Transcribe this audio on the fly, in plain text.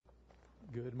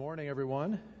Good morning,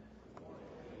 everyone.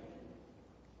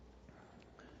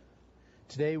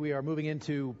 Today we are moving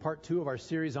into part 2 of our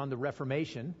series on the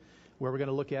Reformation, where we're going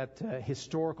to look at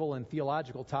historical and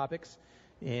theological topics.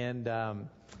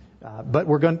 But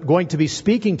we're going to be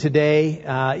speaking today,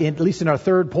 at least in our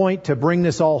third point, to bring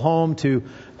this all home, to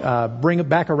bring it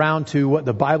back around to what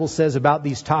the Bible says about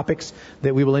these topics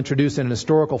that we will introduce in an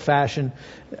historical fashion.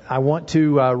 I want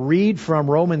to read from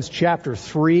Romans chapter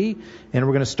 3, and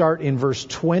we're going to start in verse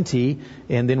 20,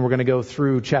 and then we're going to go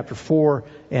through chapter 4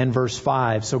 and verse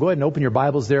 5. So go ahead and open your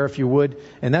Bibles there if you would.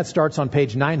 And that starts on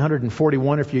page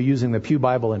 941 if you're using the Pew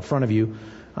Bible in front of you.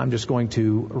 I'm just going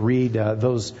to read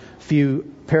those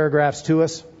few paragraphs to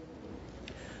us.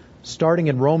 Starting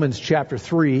in Romans chapter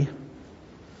 3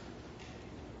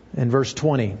 and verse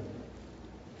 20.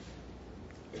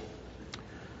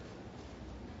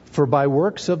 For by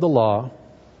works of the law,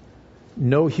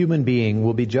 no human being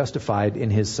will be justified in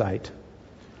his sight,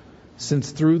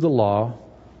 since through the law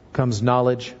comes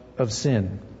knowledge of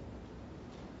sin.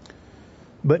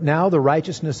 But now the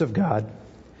righteousness of God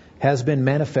has been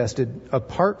manifested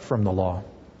apart from the law,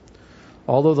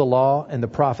 although the law and the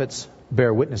prophets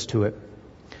bear witness to it.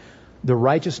 The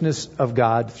righteousness of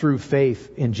God through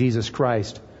faith in Jesus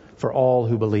Christ for all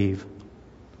who believe.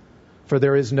 For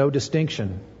there is no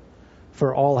distinction,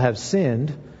 for all have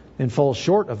sinned and fall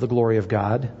short of the glory of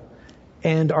God,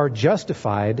 and are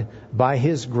justified by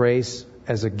His grace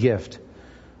as a gift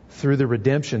through the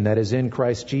redemption that is in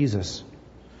Christ Jesus,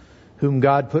 whom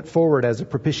God put forward as a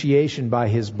propitiation by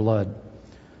His blood,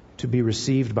 to be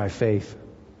received by faith.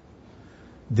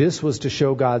 This was to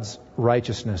show God's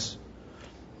righteousness,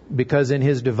 because in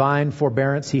His divine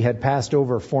forbearance He had passed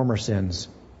over former sins.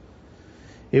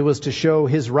 It was to show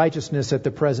His righteousness at the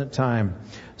present time,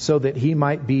 so that He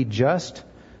might be just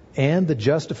and the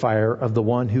justifier of the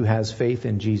one who has faith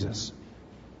in Jesus.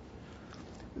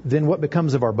 Then what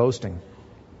becomes of our boasting?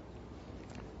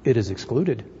 It is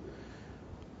excluded.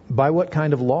 By what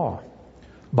kind of law?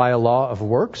 By a law of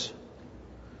works?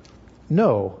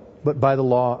 No, but by the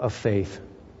law of faith.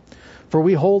 For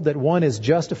we hold that one is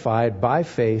justified by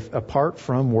faith apart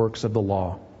from works of the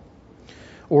law.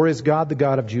 Or is God the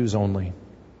God of Jews only?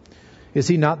 Is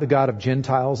He not the God of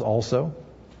Gentiles also?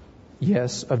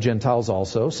 Yes, of Gentiles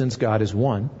also, since God is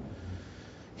one.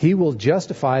 He will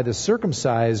justify the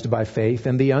circumcised by faith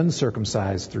and the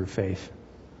uncircumcised through faith.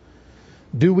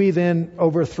 Do we then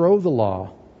overthrow the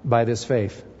law by this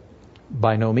faith?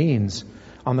 By no means.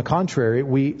 On the contrary,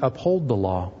 we uphold the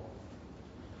law.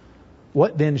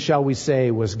 What then shall we say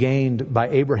was gained by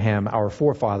Abraham, our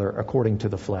forefather, according to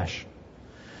the flesh?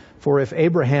 For if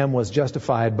Abraham was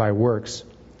justified by works,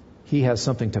 he has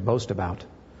something to boast about,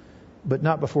 but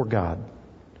not before God.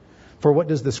 For what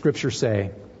does the Scripture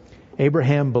say?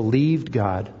 Abraham believed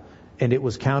God, and it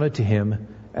was counted to him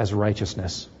as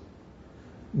righteousness.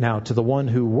 Now, to the one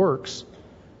who works,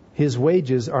 his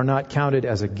wages are not counted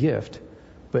as a gift,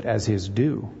 but as his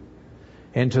due.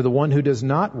 And to the one who does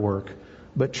not work,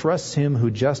 but trusts Him who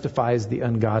justifies the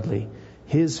ungodly,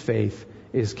 his faith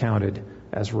is counted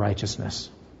as righteousness.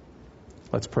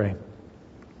 Let's pray.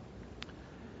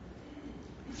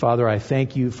 Father, I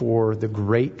thank You for the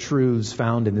great truths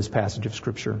found in this passage of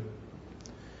Scripture.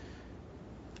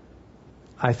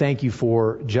 I thank You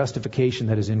for justification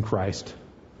that is in Christ,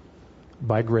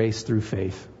 by grace through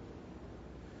faith.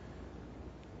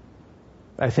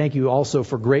 I thank You also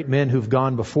for great men who've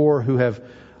gone before, who have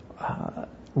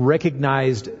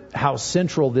recognized how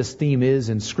central this theme is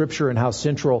in Scripture and how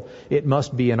central it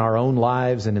must be in our own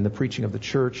lives and in the preaching of the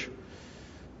church.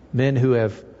 Men who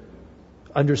have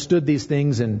understood these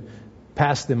things and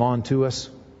passed them on to us.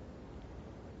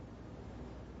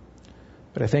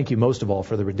 But I thank You most of all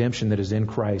for the redemption that is in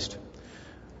Christ.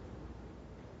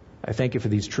 I thank You for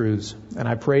these truths. And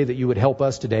I pray that You would help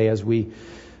us today as we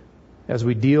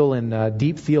deal in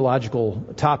deep theological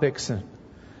topics.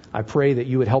 I pray that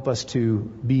You would help us to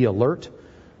be alert,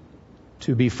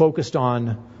 to be focused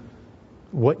on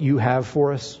what You have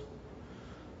for us,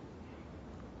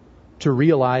 to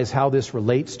realize how this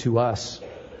relates to us.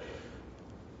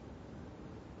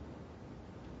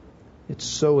 It's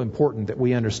so important that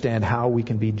we understand how we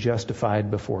can be justified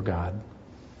before God.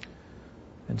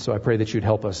 And so I pray that You'd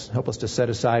help us to set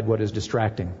aside what is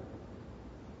distracting.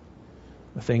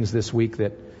 The things this week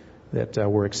that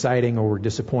were exciting or were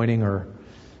disappointing, or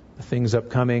the things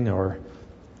upcoming, or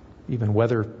even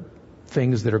weather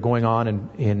things that are going on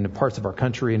in parts of our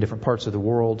country and different parts of the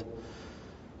world.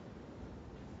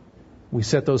 We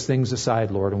set those things aside,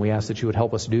 Lord, and we ask that You would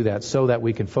help us do that so that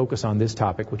we can focus on this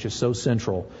topic, which is so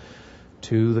central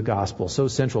to the gospel, so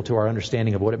central to our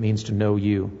understanding of what it means to know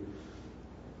You.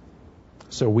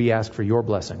 So we ask for your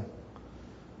blessing.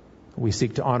 We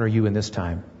seek to honor you in this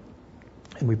time.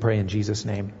 And we pray in Jesus'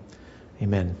 name.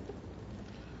 Amen.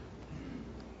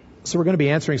 So we're going to be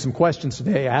answering some questions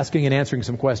today, asking and answering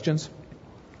some questions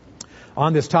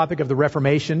on this topic of the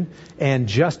Reformation and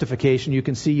justification. You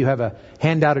can see you have a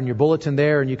handout in your bulletin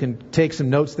there, and you can take some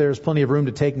notes there. There's plenty of room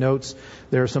to take notes.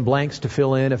 There are some blanks to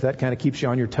fill in if that kind of keeps you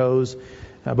on your toes.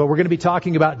 But we're going to be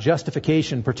talking about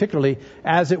justification, particularly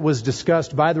as it was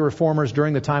discussed by the Reformers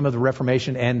during the time of the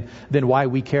Reformation, and then why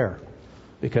we care.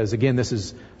 Because again, this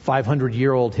is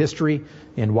 500-year-old history,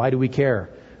 and why do we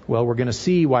care? Well, we're going to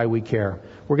see why we care.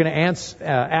 We're going to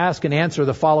ask and answer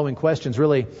the following questions,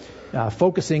 really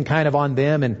focusing kind of on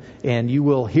them, and you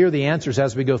will hear the answers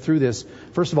as we go through this.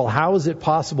 First of all, how is it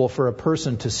possible for a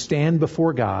person to stand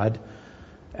before God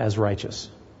as righteous?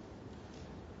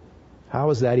 How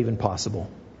is that even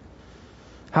possible?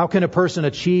 How can a person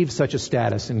achieve such a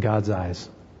status in God's eyes?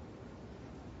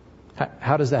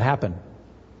 How does that happen?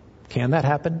 Can that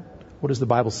happen? What does the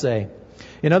Bible say?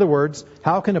 In other words,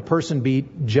 how can a person be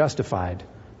justified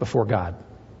before God?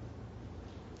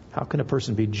 How can a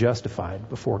person be justified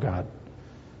before God?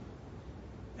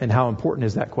 And how important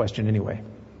is that question anyway?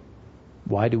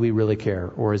 Why do we really care?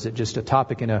 Or is it just a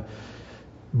topic in a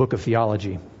book of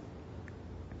theology?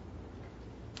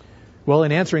 Well,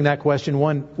 in answering that question,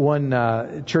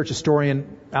 one church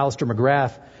historian, Alistair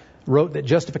McGrath, wrote that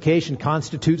justification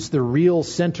constitutes the real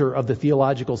center of the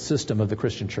theological system of the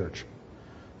Christian church.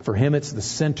 For him, it's the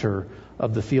center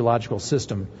of the theological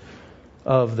system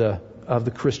of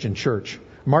the Christian church.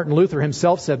 Martin Luther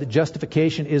himself said that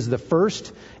justification is the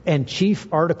first and chief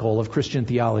article of Christian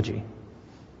theology.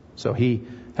 So he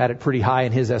had it pretty high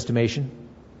in his estimation.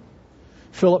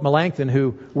 Philip Melanchthon,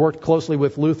 who worked closely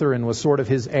with Luther and was sort of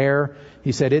his heir,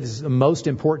 he said it is the most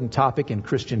important topic in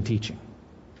Christian teaching.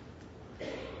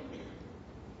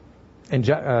 And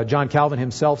John Calvin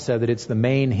himself said that it's the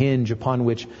main hinge upon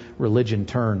which religion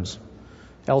turns.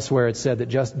 Elsewhere it said that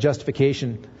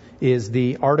justification is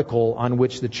the article on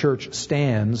which the church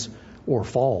stands or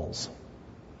falls.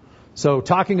 So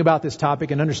talking about this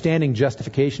topic and understanding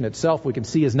justification itself, we can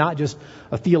see is not just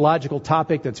a theological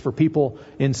topic that's for people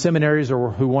in seminaries or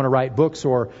who want to write books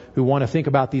or who want to think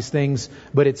about these things,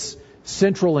 but it's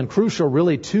central and crucial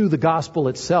really to the gospel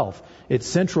itself. It's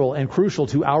central and crucial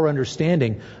to our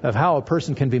understanding of how a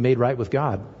person can be made right with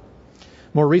God.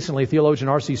 More recently, theologian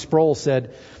R.C. Sproul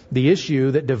said, the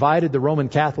issue that divided the Roman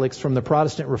Catholics from the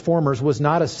Protestant Reformers was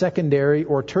not a secondary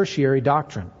or tertiary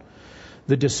doctrine.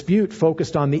 The dispute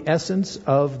focused on the essence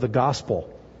of the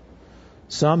gospel.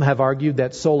 Some have argued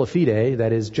that sola fide,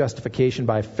 that is justification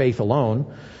by faith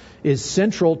alone, is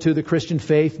central to the Christian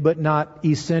faith but not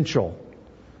essential.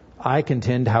 I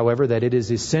contend, however, that it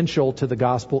is essential to the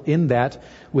gospel in that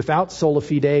without sola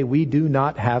fide we do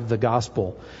not have the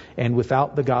gospel, and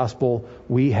without the gospel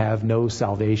we have no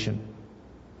salvation.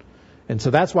 And so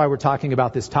that's why we're talking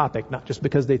about this topic, not just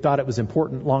because they thought it was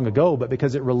important long ago, but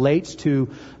because it relates to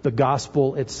the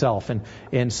gospel itself.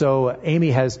 And so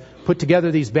Amy has put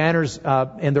together these banners,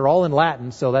 and they're all in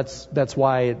Latin, so that's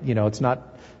why it's not.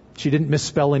 She didn't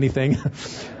misspell anything.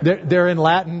 They're in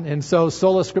Latin. And so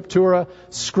sola scriptura,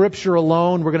 Scripture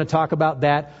alone, we're going to talk about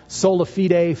that. Sola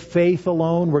fide, faith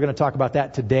alone, we're going to talk about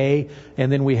that today. And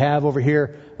then we have over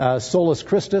here solus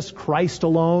Christus, Christ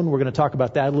alone. We're going to talk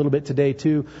about that a little bit today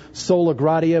too. Sola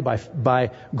gratia,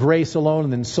 by grace alone.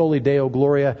 And then soli Deo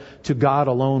gloria, to God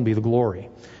alone be the glory.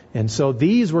 And so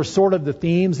these were sort of the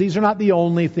themes. These are not the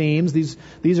only themes.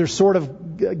 These are sort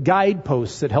of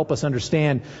guideposts that help us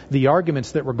understand the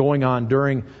arguments that were going on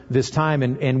during this time.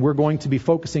 And we're going to be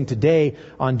focusing today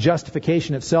on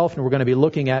justification itself. And we're going to be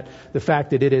looking at the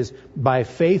fact that it is by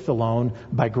faith alone,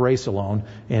 by grace alone.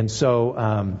 And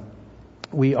so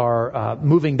we are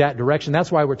moving that direction.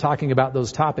 That's why we're talking about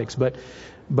those topics. But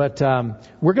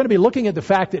we're going to be looking at the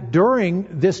fact that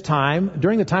during the time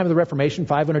of the Reformation,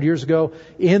 500 years ago,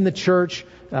 in the church,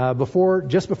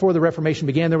 just before the Reformation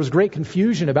began, there was great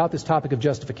confusion about this topic of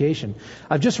justification.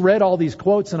 I've just read all these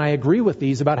quotes, and I agree with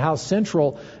these about how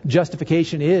central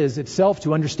justification is itself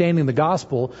to understanding the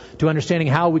gospel, to understanding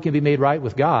how we can be made right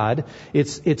with God.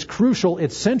 It's crucial,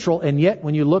 it's central, and yet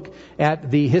when you look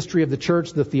at the history of the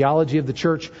church, the theology of the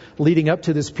church leading up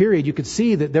to this period, you could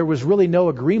see that there was really no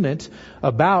agreement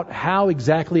about how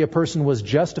exactly a person was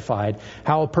justified,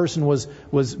 how a person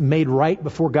was made right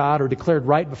before God or declared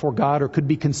right before God or could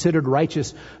be considered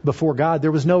righteous before God.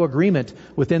 There was no agreement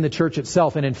within the church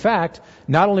itself. And in fact,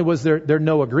 not only was there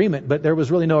no agreement, but there was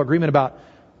really no agreement about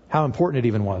how important it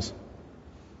even was.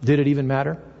 Did it even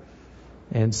matter?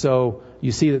 And so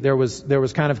you see that there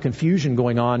was kind of confusion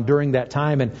going on during that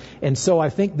time. And so I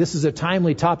think this is a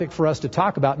timely topic for us to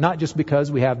talk about, not just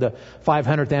because we have the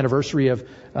 500th anniversary of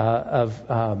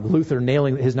Luther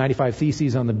nailing his 95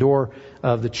 Theses on the door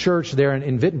of the church there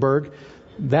in Wittenberg.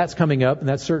 That's coming up, and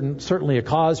that's certainly a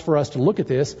cause for us to look at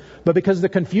this. But because the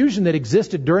confusion that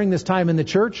existed during this time in the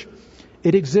church,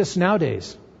 it exists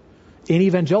nowadays in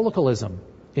evangelicalism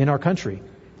in our country.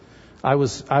 I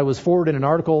was forwarded an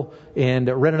article and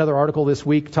read another article this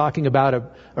week talking about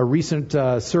a recent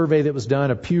survey that was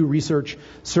done, a Pew Research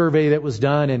survey that was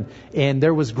done, and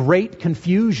there was great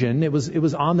confusion. It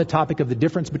was on the topic of the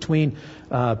difference between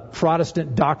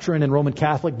Protestant doctrine and Roman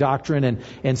Catholic doctrine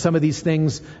and some of these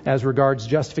things as regards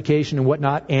justification and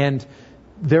whatnot, and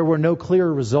there were no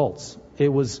clear results. It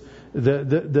was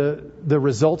the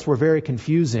results were very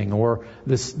confusing, or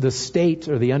the state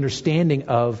or the understanding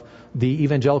of the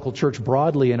evangelical church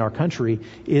broadly in our country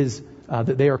is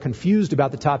that they are confused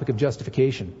about the topic of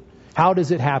justification. How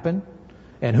does it happen?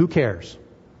 And who cares?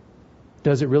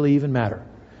 Does it really even matter?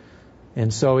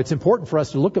 And so it's important for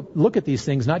us to look at these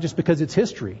things, not just because it's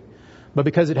history, but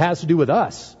because it has to do with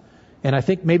us. And I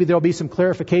think maybe there'll be some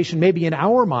clarification, maybe in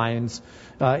our minds,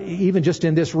 even just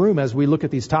in this room as we look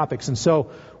at these topics. And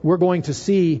so we're going to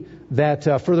see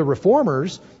that for the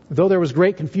Reformers, though there was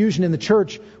great confusion in the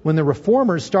church, when the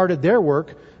Reformers started their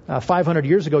work 500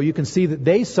 years ago, you can see that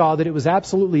they saw that it was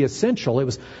absolutely essential.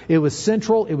 It was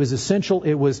central. It was essential.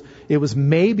 It was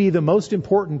maybe the most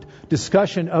important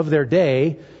discussion of their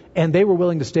day, and they were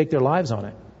willing to stake their lives on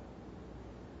it.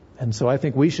 And so I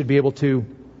think we should be able to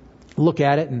look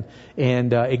at it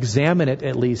and examine it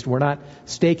at least. We're not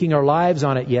staking our lives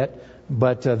on it yet,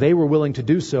 but they were willing to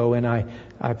do so, and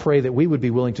I pray that we would be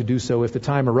willing to do so if the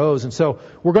time arose. And so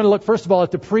we're going to look, first of all,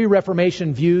 at the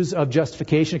pre-Reformation views of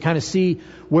justification, kind of see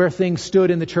where things stood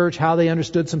in the church, how they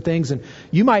understood some things. And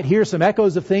you might hear some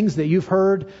echoes of things that you've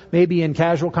heard, maybe in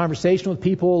casual conversation with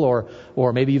people,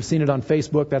 or maybe you've seen it on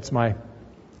Facebook. That's my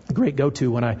great go-to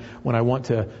when I want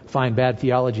to find bad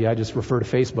theology. I just refer to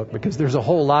Facebook because there's a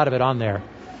whole lot of it on there.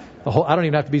 I don't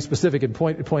even have to be specific and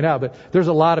point out, but there's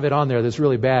a lot of it on there that's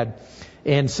really bad.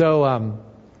 And so,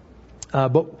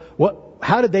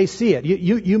 how did they see it?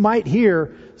 You might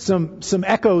hear some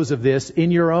echoes of this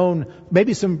in your own,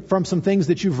 maybe from some things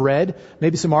that you've read,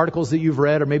 maybe some articles that you've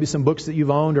read, or maybe some books that you've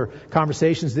owned, or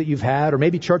conversations that you've had, or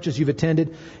maybe churches you've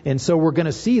attended. And so we're going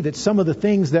to see that some of the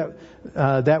things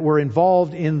that were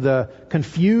involved in the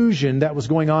confusion that was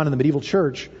going on in the medieval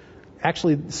church,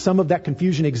 actually some of that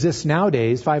confusion exists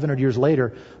nowadays, 500 years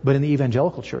later, but in the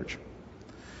evangelical church.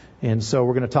 And so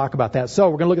we're going to talk about that. So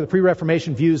we're going to look at the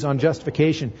pre-Reformation views on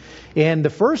justification. And the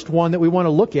first one that we want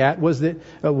to look at was that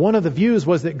one of the views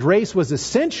was that grace was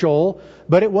essential,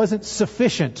 but it wasn't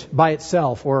sufficient by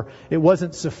itself, or it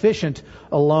wasn't sufficient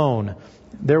alone.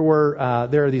 There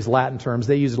are these Latin terms.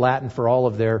 They used Latin for all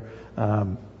of their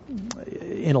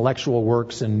intellectual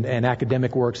works and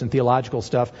academic works and theological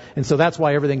stuff. And so that's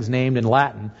why everything's named in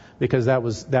Latin, because that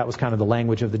was kind of the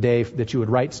language of the day that you would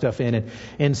write stuff in.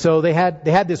 And so they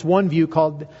had this one view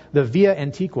called the Via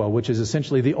Antiqua, which is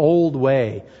essentially the old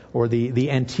way, or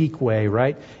the antique way,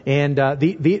 right? And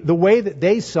the way that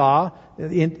they saw,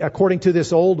 according to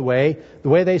this old way, the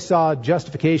way they saw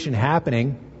justification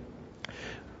happening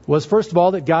was, first of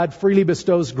all, that God freely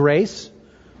bestows grace.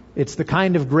 It's the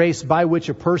kind of grace by which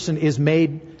a person is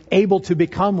made able to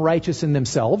become righteous in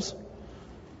themselves,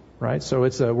 right? So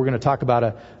we're going to talk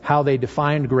about how they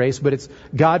defined grace, but it's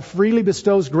God freely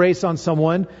bestows grace on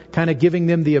someone, kind of giving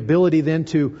them the ability then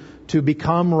to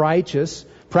become righteous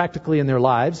practically in their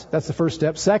lives. That's the first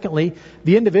step. Secondly,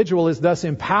 the individual is thus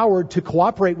empowered to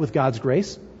cooperate with God's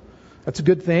grace. That's a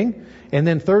good thing. And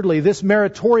then thirdly, this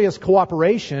meritorious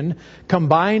cooperation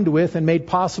combined with and made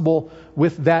possible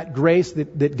with that grace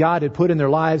that God had put in their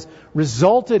lives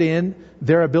resulted in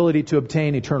their ability to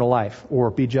obtain eternal life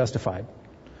or be justified.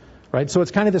 Right? So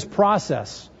it's kind of this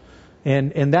process.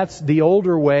 And that's the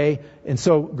older way. And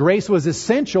so grace was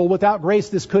essential. Without grace,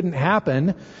 this couldn't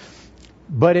happen.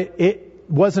 But it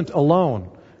wasn't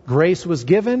alone. Grace was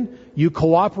given, you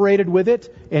cooperated with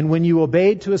it, and when you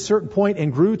obeyed to a certain point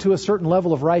and grew to a certain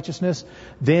level of righteousness,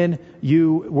 then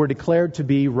you were declared to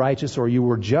be righteous, or you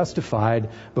were justified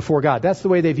before God. That's the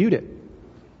way they viewed it.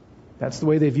 That's the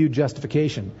way they viewed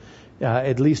justification,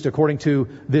 at least according to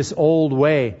this old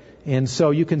way. And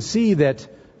so you can see that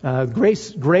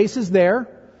grace is there.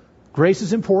 Grace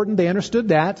is important. They understood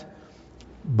that,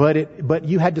 but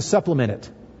you had to supplement it.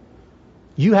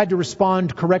 You had to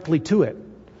respond correctly to it,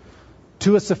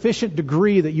 to a sufficient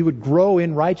degree that you would grow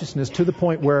in righteousness to the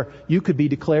point where you could be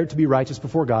declared to be righteous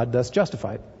before God, thus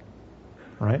justified.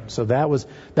 right? So that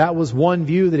was one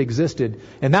view that existed,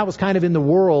 and that was kind of in the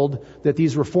world that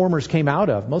these reformers came out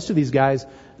of. Most of these guys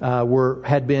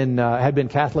had been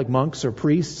Catholic monks or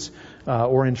priests,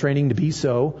 or in training to be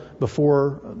so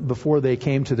before they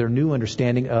came to their new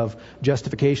understanding of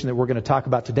justification that we're going to talk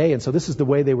about today. And so this is the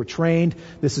way they were trained.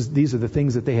 These are the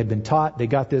things that they had been taught. They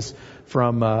got this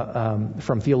from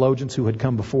theologians who had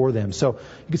come before them. So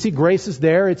you can see grace is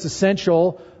there. It's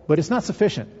essential, but it's not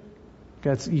sufficient.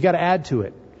 You got to add to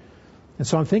it. And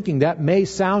so I'm thinking that may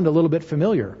sound a little bit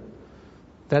familiar.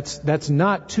 That's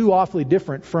not too awfully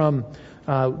different from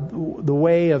the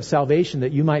way of salvation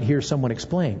that you might hear someone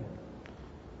explain.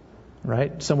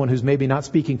 Right? Someone who's maybe not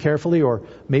speaking carefully, or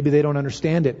maybe they don't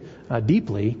understand it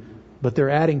deeply, but they're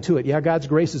adding to it. Yeah, God's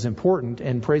grace is important,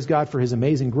 and praise God for His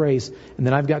amazing grace, and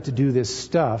then I've got to do this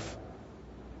stuff.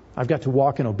 I've got to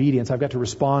walk in obedience. I've got to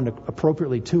respond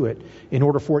appropriately to it in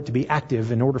order for it to be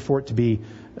active, in order for it to be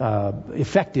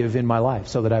effective in my life,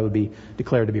 so that I would be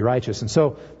declared to be righteous. And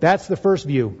so that's the first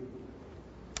view.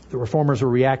 The reformers were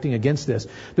reacting against this.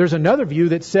 There's another view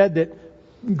that said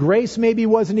that grace maybe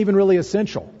wasn't even really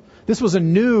essential. This was a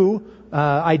new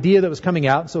idea that was coming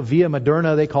out. So via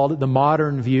moderna, they called it, the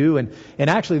modern view. And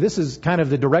actually, this is kind of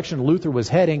the direction Luther was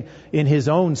heading in his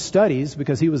own studies,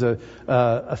 because he was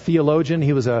a theologian.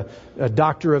 He was a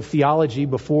doctor of theology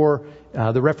before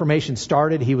the Reformation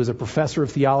started. He was a professor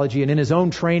of theology. And in his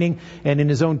own training and in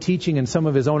his own teaching and some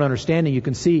of his own understanding, you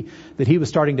can see that he was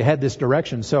starting to head this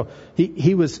direction. So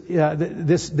he was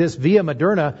this via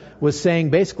moderna was saying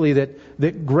basically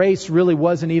that grace really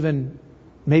wasn't even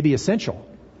maybe essential.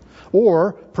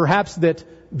 Or perhaps that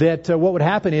what would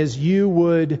happen is you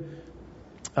would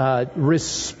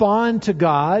respond to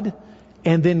God,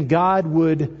 and then God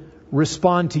would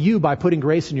respond to you by putting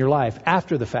grace in your life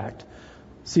after the fact.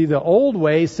 See, the old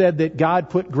way said that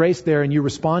God put grace there and you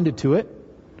responded to it,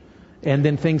 and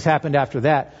then things happened after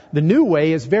that. The new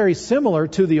way is very similar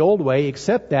to the old way,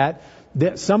 except that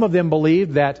some of them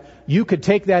believed that you could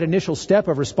take that initial step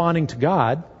of responding to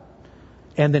God,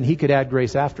 and then He could add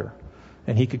grace after.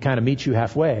 And He could kind of meet you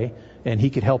halfway, and He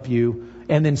could help you.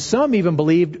 And then some even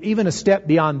believed, even a step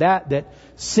beyond that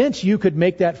since you could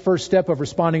make that first step of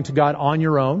responding to God on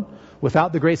your own,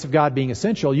 without the grace of God being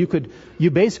essential,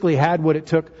 you basically had what it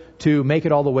took to make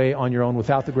it all the way on your own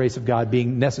without the grace of God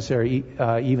being necessary,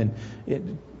 even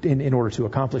in order to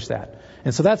accomplish that.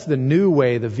 And so that's the new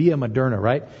way, the via moderna,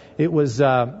 right?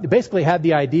 It basically had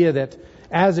the idea that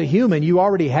as a human, you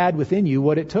already had within you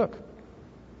what it took.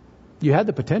 You had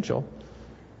the potential.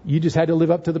 You just had to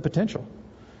live up to the potential.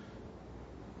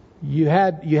 You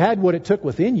had what it took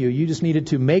within you. You just needed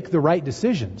to make the right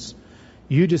decisions.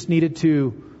 You just needed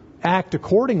to act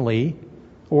accordingly,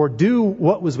 or do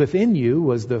what was within you,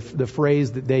 was the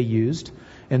phrase that they used.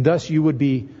 And thus you would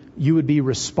be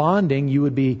responding. You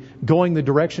would be going the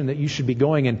direction that you should be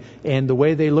going. And the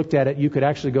way they looked at it, you could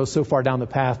actually go so far down the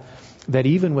path that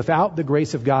even without the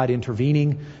grace of God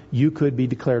intervening, you could be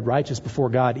declared righteous before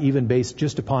God, even based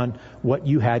just upon what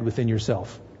you had within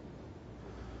yourself.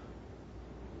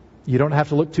 You don't have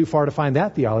to look too far to find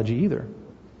that theology either.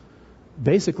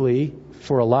 Basically,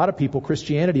 for a lot of people,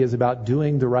 Christianity is about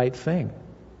doing the right thing,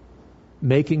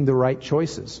 making the right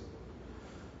choices.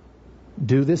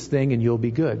 Do this thing and you'll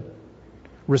be good.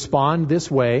 Respond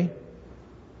this way.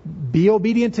 Be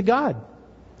obedient to God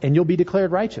and you'll be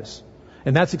declared righteous.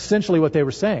 And that's essentially what they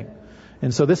were saying.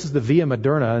 And so this is the via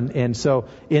moderna. And so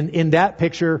in that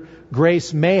picture,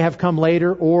 grace may have come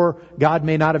later, or God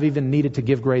may not have even needed to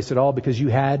give grace at all, because you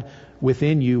had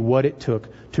within you what it took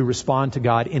to respond to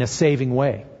God in a saving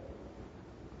way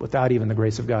without even the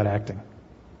grace of God acting.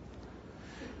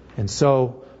 And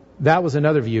so that was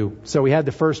another view. So we had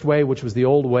the first way, which was the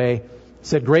old way.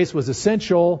 Said grace was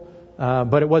essential,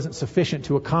 but it wasn't sufficient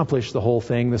to accomplish the whole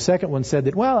thing. The second one said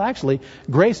that, well, actually,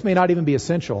 grace may not even be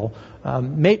essential.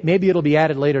 Maybe it'll be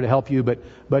added later to help you, but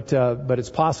it's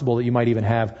possible that you might even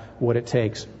have what it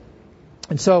takes.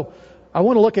 And so I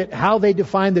want to look at how they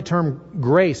defined the term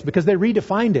grace, because they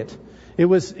redefined it. It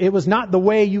was not the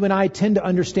way you and I tend to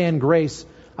understand grace,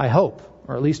 I hope,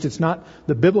 or at least it's not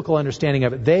the biblical understanding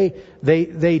of it.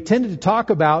 They tended to talk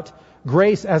about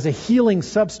grace as a healing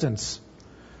substance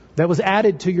that was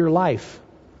added to your life.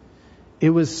 It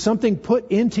was something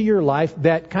put into your life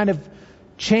that kind of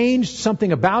changed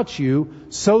something about you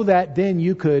so that then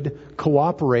you could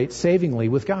cooperate savingly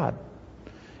with God.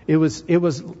 I was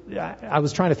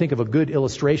trying to think of a good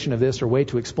illustration of this or way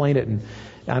to explain it, and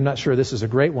I'm not sure this is a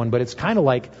great one, but it's kind of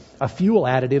like a fuel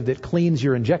additive that cleans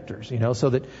your injectors, so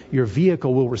that your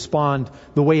vehicle will respond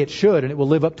the way it should and it will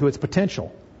live up to its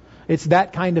potential. It's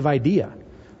that kind of idea,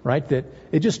 right? That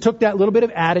it just took that little bit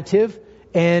of additive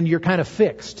and you're kind of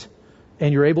fixed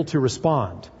and you're able to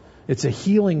respond. It's a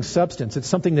healing substance. It's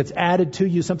something that's added to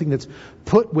you, something that's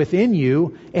put within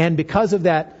you, and because of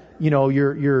that,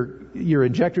 your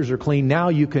injectors are clean. Now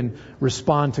you can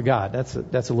respond to God. That's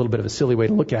a little bit of a silly way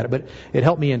to look at it, but it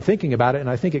helped me in thinking about it, and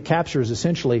I think it captures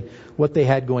essentially what they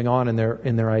had going on in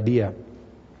their idea.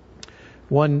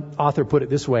 One author put it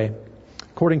this way: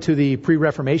 according to the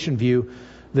pre-Reformation view,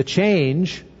 the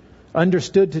change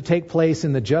understood to take place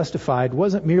in the justified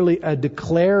wasn't merely a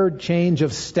declared change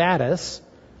of status.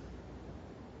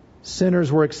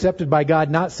 Sinners were accepted by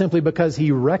God not simply because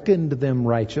He reckoned them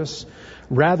righteous.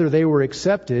 Rather, they were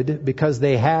accepted because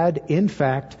they had, in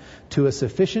fact, to a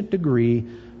sufficient degree,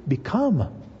 become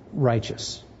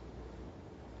righteous.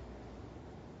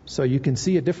 So you can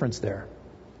see a difference there.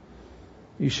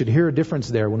 You should hear a difference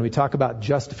there when we talk about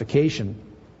justification.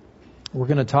 We're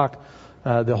going to talk,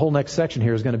 the whole next section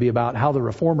here is going to be about how the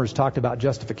Reformers talked about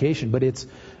justification, but it's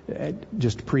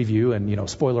just a preview and,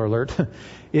 spoiler alert.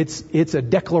 It's a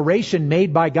declaration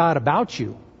made by God about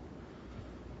you.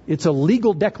 It's a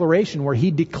legal declaration where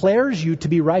He declares you to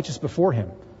be righteous before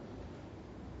Him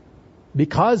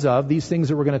because of these things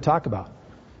that we're going to talk about,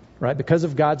 right? Because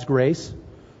of God's grace,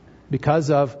 because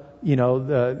of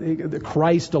the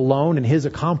Christ alone and His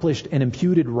accomplished and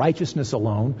imputed righteousness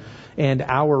alone, and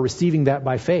our receiving that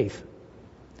by faith.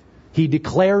 He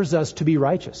declares us to be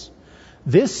righteous.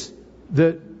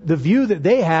 The view that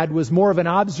they had was more of an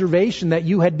observation that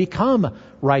you had become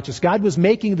righteous. God was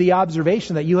making the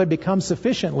observation that you had become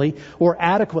sufficiently or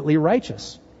adequately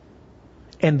righteous,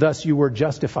 and thus you were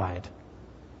justified.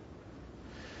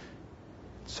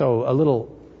 So a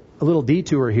little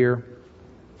detour here.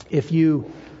 If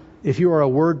you are a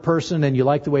word person and you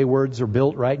like the way words are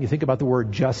built, right, and you think about the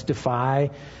word justify,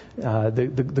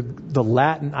 the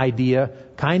Latin idea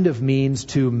kind of means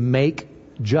to make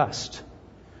just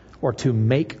or to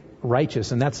make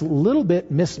righteous. And that's a little bit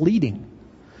misleading,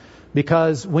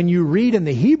 because when you read in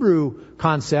the Hebrew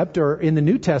concept or in the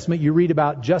New Testament, you read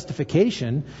about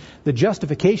justification. The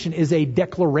justification is a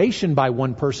declaration by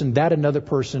one person that another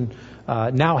person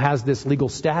now has this legal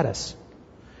status.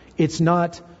 It's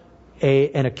not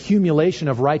an accumulation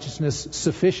of righteousness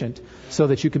sufficient so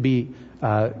that you could be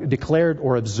declared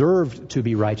or observed to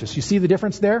be righteous. You see the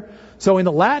difference there? So in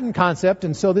the Latin concept,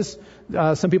 and so this,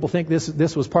 some people think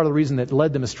this was part of the reason that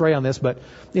led them astray on this, but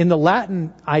in the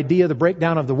Latin idea, the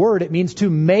breakdown of the word, it means to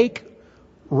make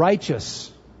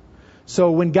righteous.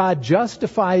 So when God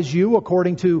justifies you,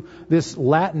 according to this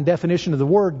Latin definition of the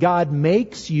word, God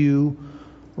makes you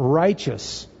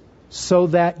righteous so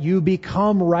that you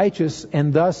become righteous,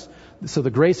 and thus, so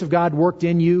the grace of God worked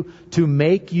in you to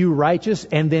make you righteous,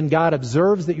 and then God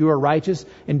observes that you are righteous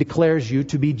and declares you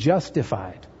to be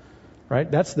justified. Right?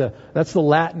 That's the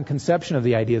Latin conception of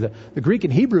the idea. The Greek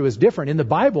and Hebrew is different. In the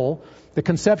Bible, the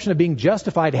conception of being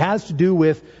justified has to do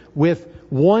with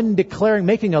one declaring,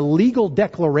 making a legal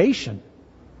declaration.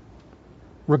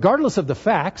 Regardless of the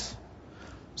facts,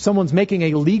 someone's making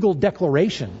a legal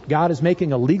declaration. God is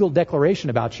making a legal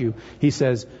declaration about you. He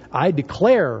says, I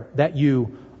declare that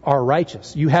you are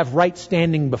righteous. You have right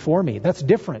standing before me. That's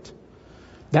different.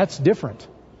 That's different.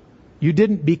 You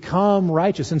didn't become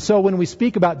righteous. And so when we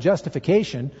speak about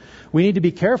justification, we need to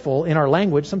be careful in our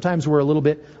language. Sometimes we're a little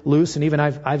bit loose, and even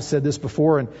I've said this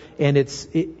before, and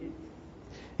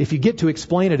if you get to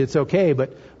explain it, it's okay,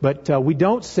 but we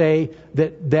don't say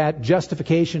that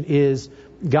justification is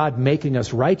God making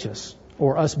us righteous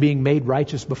or us being made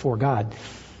righteous before God.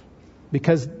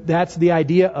 Because that's the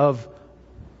idea of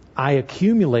I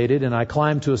accumulated and I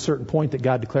climbed to a certain point that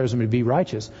God declares me to be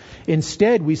righteous.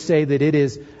 Instead, we say that it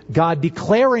is God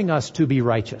declaring us to be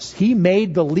righteous. He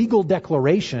made the legal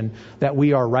declaration that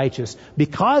we are righteous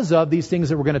because of these things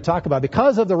that we're going to talk about,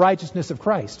 because of the righteousness of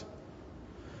Christ.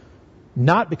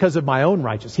 Not because of my own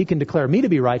righteousness. He can declare me to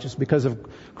be righteous because of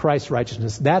Christ's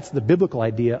righteousness. That's the biblical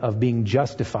idea of being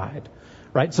justified.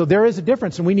 Right? So there is a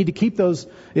difference, and we need to keep those.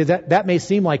 That may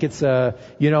seem like it's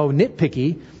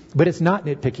nitpicky, but it's not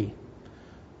nitpicky.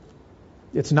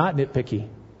 It's not nitpicky.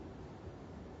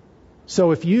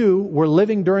 So if you were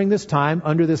living during this time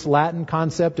under this Latin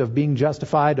concept of being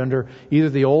justified under either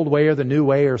the old way or the new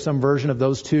way or some version of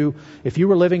those two, if you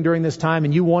were living during this time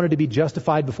and you wanted to be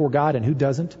justified before God, and who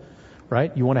doesn't,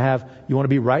 right? You want to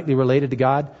be rightly related to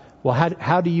God. Well,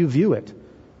 how do you view it?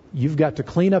 You've got to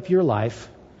clean up your life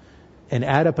and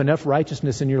add up enough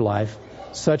righteousness in your life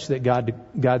such that God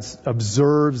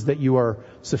observes that you are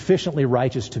sufficiently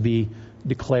righteous to be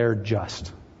declared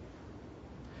just.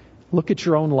 Look at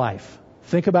your own life.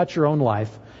 Think about your own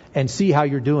life and see how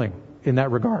you're doing in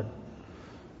that regard.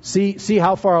 See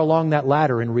how far along that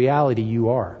ladder in reality you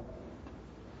are.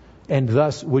 And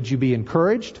thus, would you be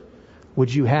encouraged?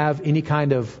 Would you have any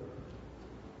kind of,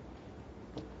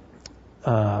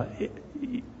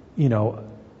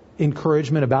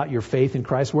 encouragement about your faith in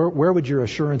Christ? Where would your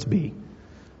assurance be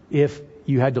if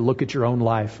you had to look at your own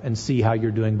life and see how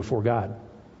you're doing before God?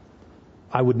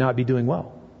 I would not be doing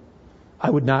well. I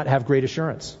would not have great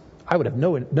assurance. I would have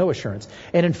no assurance.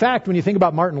 And in fact, when you think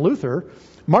about Martin Luther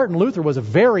was a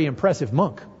very impressive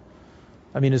monk.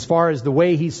 I mean, as far as the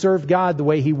way he served God, the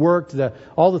way he worked,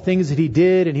 all the things that he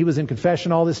did, and he was in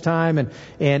confession all this time,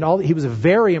 he was a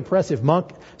very impressive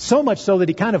monk. So much so that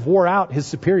he kind of wore out his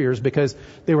superiors because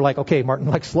they were like, "Okay,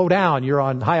 Martin, slow down. You're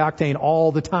on high octane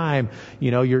all the time.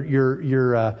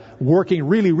 You're working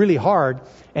really, really hard."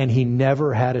 And he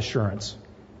never had assurance.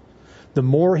 The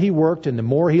more he worked and the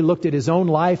more he looked at his own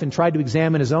life and tried to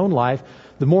examine his own life,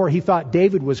 the more he thought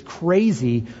David was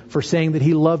crazy for saying that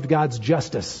he loved God's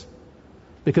justice.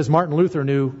 Because Martin Luther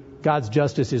knew God's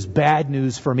justice is bad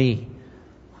news for me.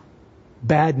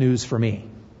 Bad news for me.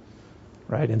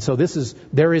 Right? And so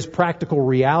there is practical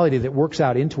reality that works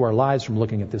out into our lives from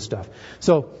looking at this stuff.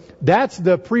 So that's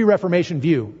the pre-Reformation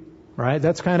view. Right?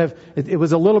 That's kind of, it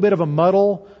was a little bit of a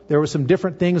muddle. There were some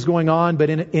different things going on, but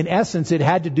in essence, it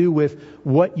had to do with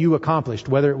what you accomplished,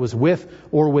 whether it was with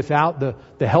or without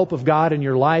the help of God in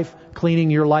your life, cleaning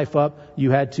your life up.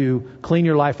 You had to clean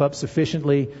your life up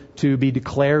sufficiently to be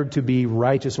declared to be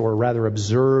righteous, or rather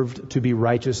observed to be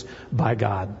righteous by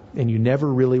God. And you never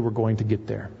really were going to get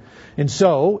there. And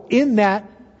so, in that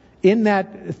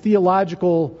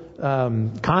theological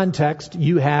context,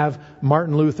 you have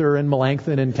Martin Luther and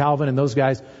Melanchthon and Calvin and those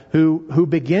guys who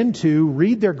begin to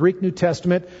read their Greek New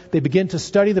Testament. They begin to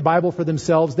study the Bible for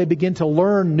themselves. They begin to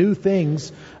learn new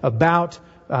things about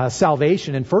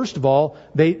salvation. And first of all,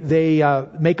 they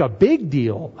make a big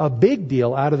deal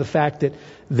out of the fact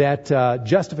that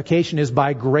justification is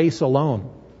by grace alone.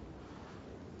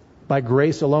 By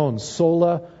grace alone.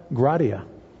 Sola gratia.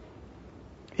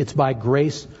 It's by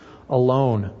grace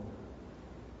alone.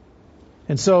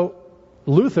 And so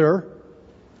Luther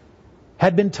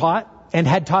had been taught and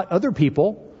had taught other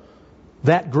people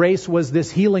that grace was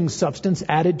this healing substance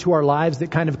added to our lives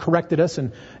that kind of corrected us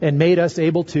and made us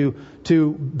able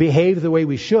to behave the way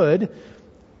we should.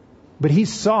 But he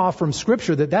saw from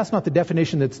Scripture that that's not the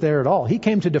definition that's there at all. He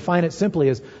came to define it simply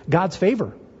as God's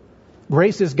favor.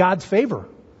 Grace is God's favor.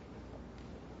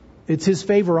 It's His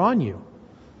favor on you.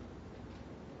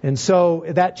 And so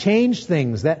that changed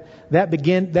things. That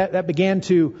began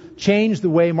to change the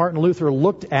way Martin Luther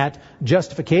looked at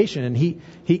justification. And he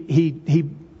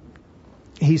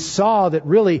saw that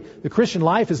really the Christian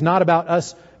life is not about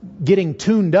us getting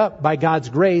tuned up by God's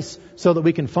grace so that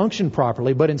we can function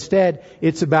properly, but instead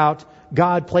it's about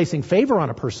God placing favor on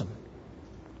a person.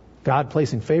 God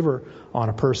placing favor on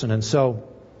a person. And so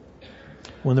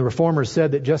when the Reformers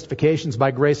said that justification is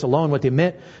by grace alone, what they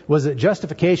meant was that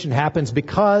justification happens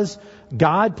because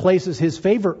God places His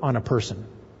favor on a person.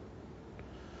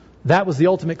 That was the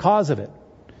ultimate cause of it.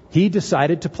 He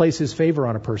decided to place His favor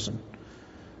on a person.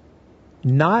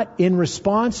 Not in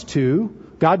response to,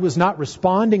 God was not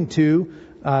responding to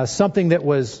something that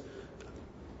was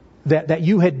that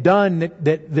you had done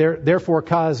that therefore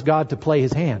caused God to play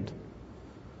His hand.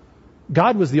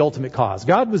 God was the ultimate cause.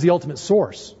 God was the ultimate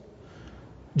source.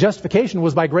 Justification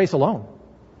was by grace alone.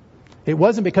 It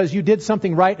wasn't because you did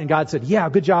something right and God said, "Yeah,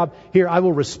 good job. Here, I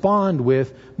will respond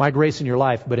with my grace in your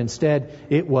life." But instead,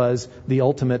 it was the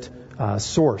ultimate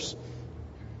source.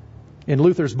 In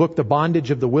Luther's book, The Bondage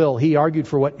of the Will, he argued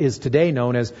for what is today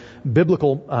known as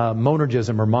biblical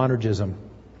monergism or monergism.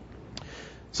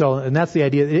 So, and that's the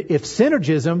idea. If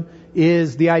synergism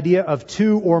is the idea of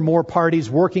two or more parties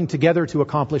working together to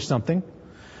accomplish something,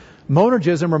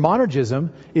 monergism or monergism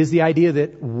is the idea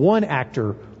that one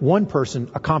actor, one person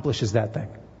accomplishes that thing.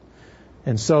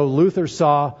 And so Luther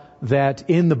saw that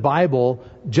in the Bible,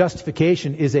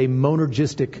 justification is a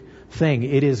monergistic thing.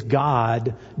 It is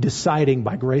God deciding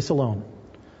by grace alone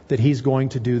that He's going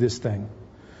to do this thing.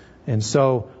 And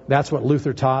so that's what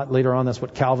Luther taught. Later on, that's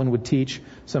what Calvin would teach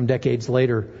some decades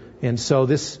later. And so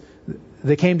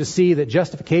they came to see that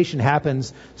justification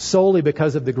happens solely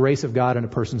because of the grace of God in a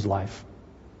person's life.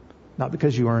 Not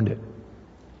because you earned it.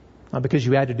 Not because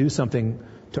you had to do something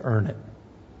to earn it.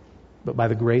 But by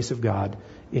the grace of God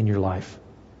in your life.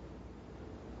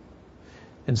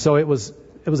 And so it was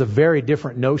a very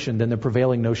different notion than the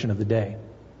prevailing notion of the day.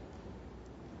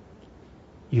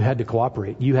 You had to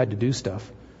cooperate. You had to do stuff.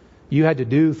 You had to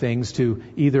do things to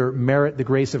either merit the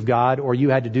grace of God, or you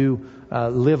had to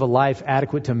live a life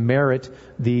adequate to merit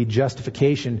the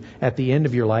justification at the end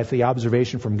of your life, the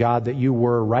observation from God that you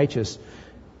were righteous.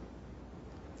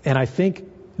 And I think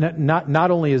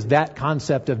Not only is that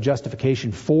concept of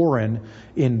justification foreign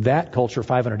in that culture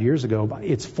 500 years ago, but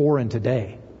it's foreign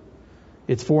today.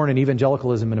 It's foreign in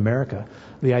evangelicalism in America.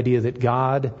 The idea that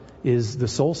God is the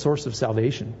sole source of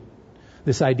salvation.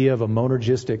 This idea of a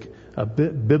monergistic,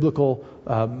 biblical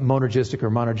monergistic or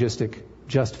monergistic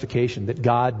justification, that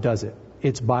God does it.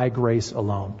 It's by grace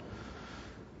alone.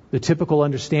 The typical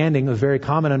understanding, a very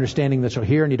common understanding that you'll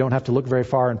hear, and you don't have to look very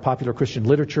far in popular Christian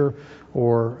literature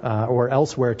or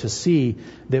elsewhere to see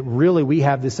that really we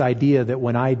have this idea that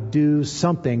when I do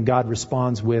something, God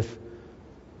responds with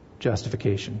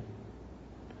justification.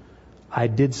 I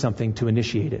did something to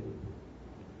initiate it.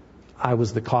 I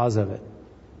was the cause of it.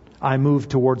 I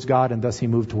moved towards God, and thus He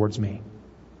moved towards me.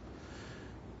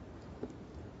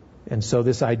 And so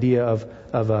this idea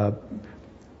of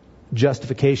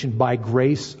justification by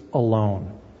grace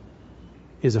alone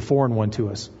is a foreign one to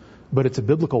us, but it's a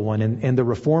biblical one. And the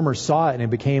Reformers saw it, and it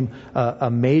became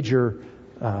a major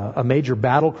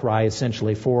battle cry,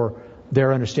 essentially, for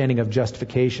their understanding of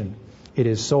justification. It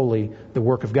is solely the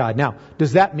work of God. Now,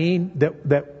 does that mean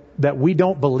that we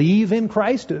don't believe in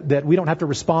Christ, that we don't have to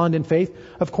respond in faith?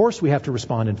 Of course we have to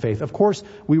respond in faith. Of course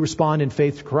we respond in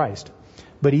faith to Christ.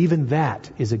 But even that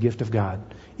is a gift of God.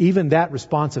 Even that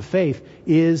response of faith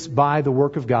is by the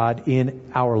work of God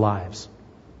in our lives.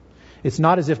 It's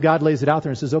not as if God lays it out there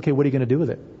and says, okay, what are you going to do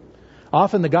with it?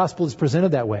 Often the gospel is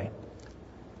presented that way.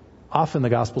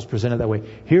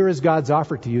 Here is God's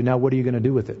offer to you. Now what are you going to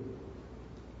do with it?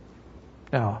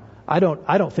 Now, I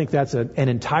don't think that's an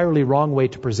entirely wrong way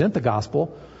to present the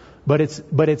gospel, but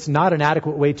it's not an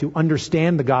adequate way to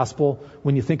understand the gospel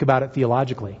when you think about it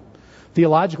theologically.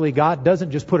 Theologically, God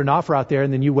doesn't just put an offer out there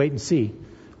and then you wait and see.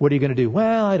 What are you going to do?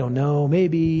 Well, I don't know.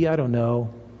 Maybe, I don't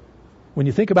know. When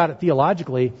you think about it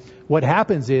theologically, what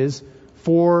happens is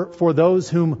for those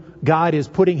whom God is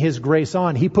putting His grace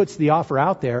on, He puts the offer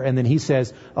out there and then He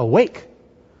says, awake,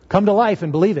 come to life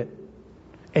and believe it.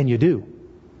 And you do.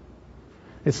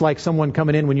 It's like someone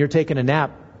coming in when you're taking a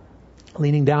nap,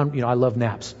 leaning down. I love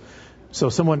naps. So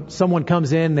someone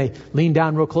comes in, they lean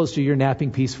down real close to you, you're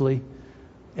napping peacefully,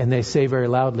 and they say very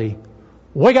loudly,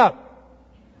 wake up!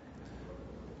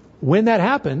 When that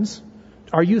happens,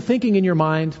 are you thinking in your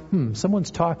mind,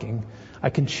 someone's talking. I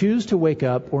can choose to wake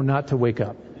up or not to wake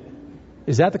up.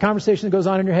 Is that the conversation that goes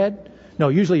on in your head? No,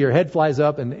 usually your head flies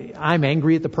up and I'm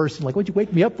angry at the person. Like, what'd you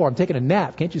wake me up for? I'm taking a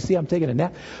nap. Can't you see I'm taking a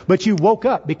nap? But you woke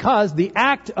up because the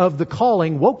act of the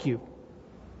calling woke you.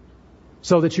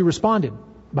 So that you responded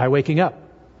by waking up.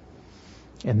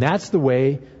 And that's the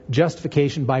way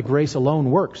justification by grace alone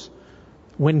works.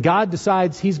 When God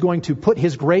decides He's going to put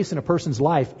His grace in a person's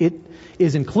life, it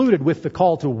is included with the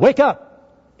call to wake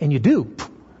up. And you do,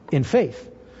 in faith.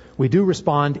 We do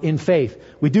respond in faith.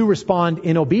 We do respond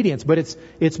in obedience, but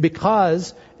it's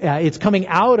because it's coming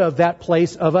out of that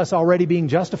place of us already being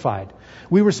justified.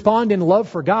 We respond in love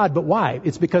for God, but why?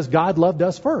 It's because God loved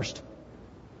us first.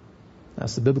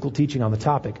 That's the biblical teaching on the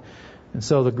topic. And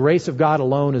so the grace of God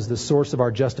alone is the source of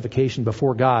our justification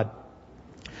before God.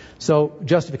 So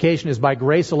justification is by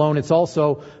grace alone. It's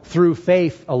also through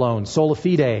faith alone, sola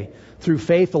fide, through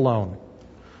faith alone.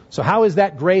 So how is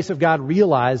that grace of God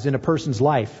realized in a person's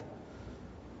life?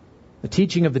 The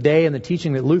teaching of the day and the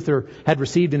teaching that Luther had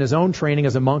received in his own training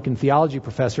as a monk and theology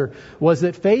professor was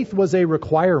that faith was a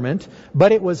requirement,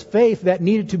 but it was faith that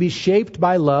needed to be shaped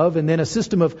by love, and then a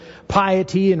system of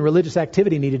piety and religious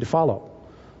activity needed to follow.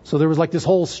 So there was like this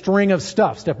whole string of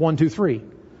stuff, step 1, 2, 3,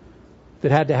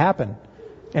 that had to happen.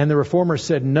 And the Reformers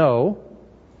said, no,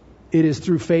 it is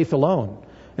through faith alone.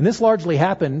 And this largely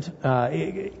happened,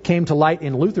 it came to light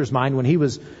in Luther's mind when he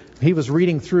was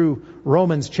reading through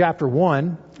Romans chapter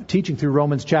 1, teaching through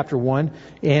Romans chapter 1,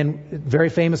 and very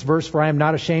famous verse, for I am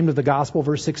not ashamed of the gospel,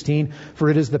 verse 16, for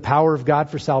it is the power of God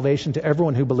for salvation to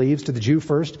everyone who believes, to the Jew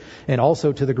first, and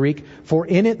also to the Greek. For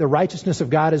in it the righteousness of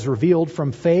God is revealed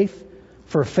from faith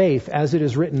for faith, as it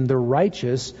is written, the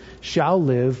righteous shall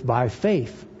live by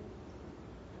faith.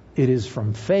 It is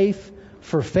from faith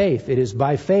for faith. It is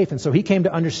by faith. And so he came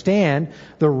to understand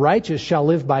the righteous shall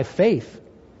live by faith.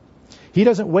 He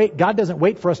doesn't wait. God doesn't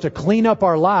wait for us to clean up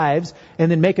our lives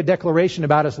and then make a declaration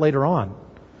about us later on.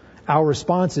 Our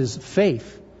response is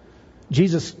faith.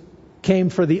 Jesus came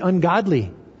for the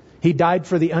ungodly. He died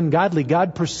for the ungodly.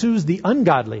 God pursues the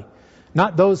ungodly,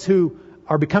 not those who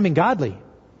are becoming godly.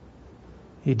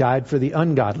 He died for the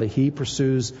ungodly. He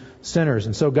pursues sinners.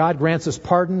 And so God grants us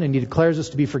pardon, and He declares us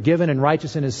to be forgiven and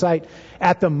righteous in His sight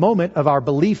at the moment of our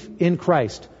belief in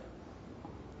Christ.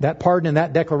 That pardon and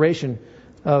that declaration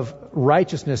of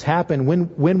righteousness happen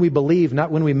when we believe,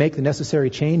 not when we make the necessary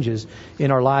changes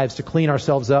in our lives to clean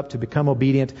ourselves up, to become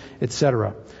obedient,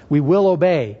 etc. We will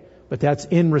obey, but that's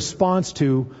in response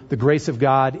to the grace of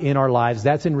God in our lives.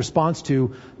 That's in response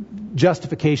to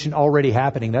justification already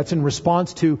happening. That's in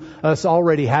response to us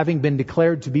already having been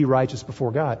declared to be righteous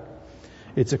before God.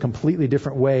 It's a completely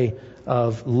different way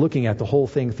of looking at the whole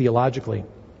thing theologically.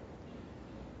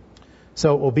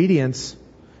 So obedience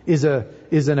is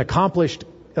an accomplished,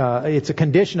 it's a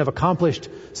condition of accomplished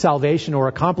salvation or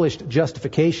accomplished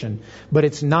justification, but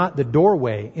it's not the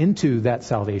doorway into that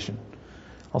salvation.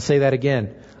 I'll say that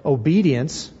again.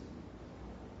 Obedience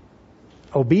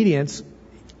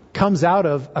comes out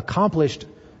of accomplished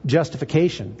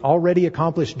justification, already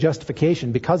accomplished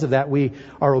justification. Because of that, we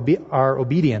are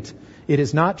obedient. It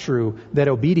is not true that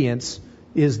obedience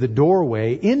is the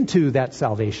doorway into that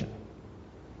salvation.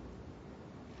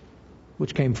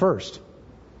 Which came first?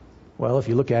 Well, if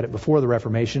you look at it before the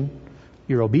Reformation,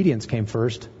 your obedience came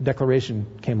first, declaration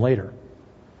came later.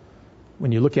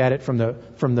 When you look at it from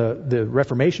the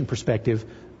Reformation perspective,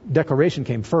 declaration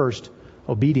came first,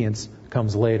 obedience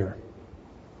comes later.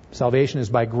 Salvation is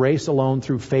by grace alone,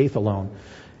 through faith alone.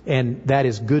 And that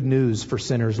is good news for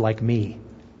sinners like me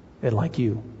and like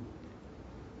you.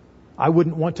 I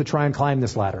wouldn't want to try and climb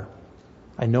this ladder.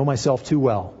 I know myself too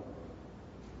well.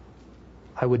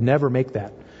 I would never make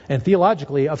that. And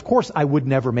theologically, of course, I would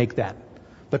never make that.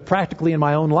 But practically in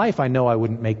my own life, I know I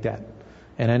wouldn't make that.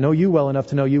 And I know you well enough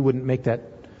to know you wouldn't make that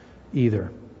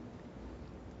either.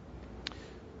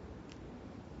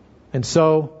 And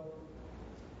so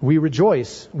we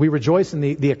rejoice. We rejoice in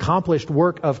the accomplished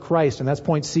work of Christ. And that's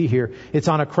point C here. It's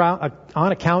on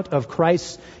account of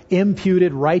Christ's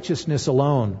imputed righteousness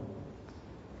alone.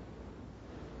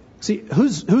 See,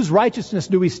 whose righteousness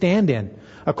do we stand in?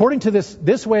 According to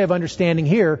this way of understanding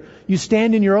here, you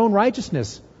stand in your own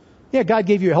righteousness. Yeah, God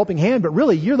gave you a helping hand, but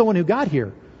really, you're the one who got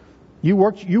here. You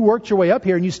worked your way up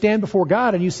here, and you stand before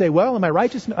God, and you say, well, am I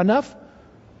righteous enough?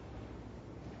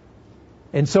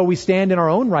 And so we stand in our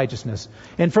own righteousness.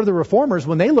 And for the Reformers,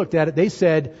 when they looked at it, they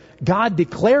said, God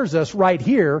declares us right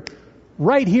here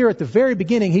at the very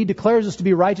beginning, He declares us to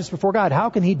be righteous before God. How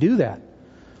can He do that?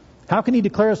 How can He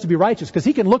declare us to be righteous? Because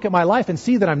He can look at my life and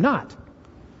see that I'm not.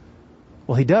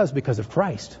 Well, He does because of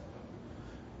Christ.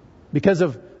 Because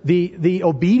of the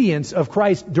obedience of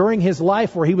Christ during His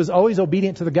life, where He was always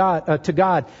obedient to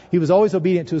God. He was always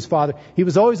obedient to His Father. He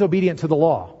was always obedient to the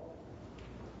law.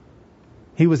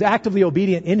 He was actively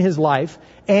obedient in His life,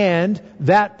 and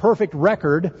that perfect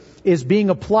record is being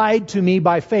applied to me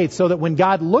by faith, so that when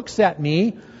God looks at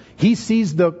me, He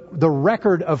sees the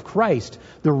record of Christ,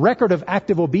 the record of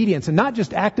active obedience, and not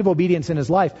just active obedience in His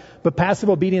life, but passive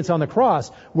obedience on the cross,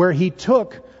 where He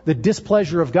took the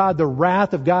displeasure of God, the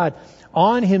wrath of God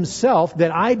on Himself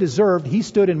that I deserved. He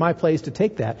stood in my place to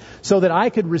take that, so that I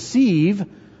could receive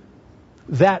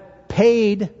that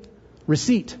paid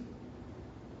receipt.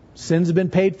 Sins have been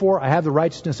paid for. I have the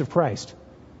righteousness of Christ.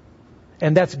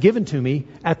 And that's given to me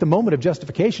at the moment of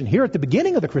justification, here at the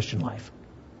beginning of the Christian life.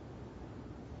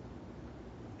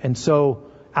 And so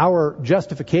our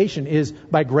justification is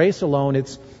by grace alone.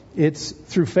 It's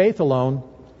through faith alone.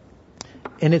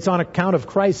 And it's on account of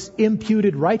Christ's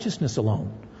imputed righteousness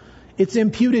alone. It's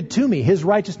imputed to me. His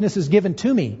righteousness is given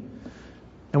to me.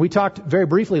 And we talked very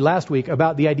briefly last week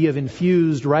about the idea of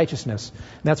infused righteousness.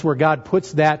 And that's where God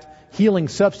puts that healing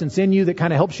substance in you that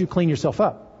kind of helps you clean yourself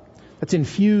up. That's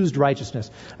infused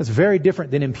righteousness. That's very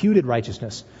different than imputed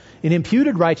righteousness. In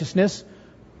imputed righteousness,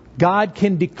 God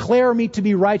can declare me to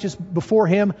be righteous before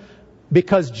Him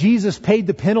because Jesus paid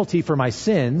the penalty for my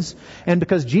sins, and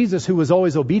because Jesus, who was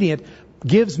always obedient,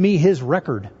 gives me His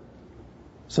record,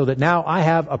 so that now I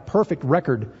have a perfect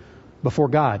record before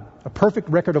God, a perfect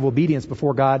record of obedience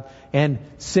before God, and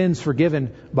sins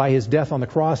forgiven by His death on the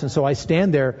cross. And so I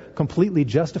stand there completely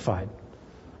justified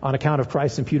on account of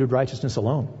Christ's imputed righteousness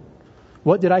alone.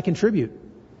 What did I contribute?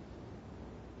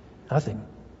 Nothing.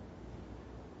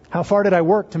 How far did I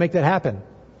work to make that happen?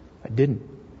 I didn't.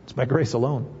 It's by grace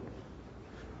alone.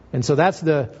 And so that's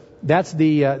the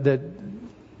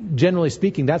generally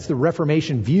speaking, that's the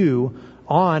Reformation view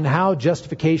on how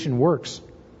justification works.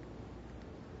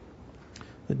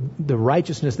 The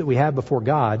righteousness that we have before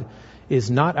God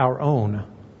is not our own.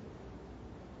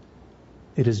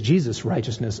 It is Jesus'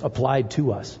 righteousness applied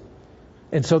to us.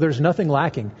 And so there's nothing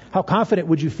lacking. How confident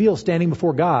would you feel standing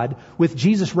before God with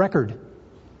Jesus' record?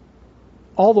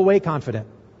 All the way confident.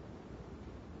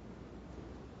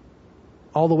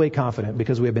 all the way confident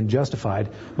because we have been justified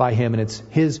by Him, and it's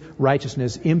His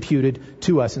righteousness imputed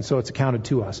to us, and so it's accounted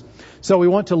to us. So we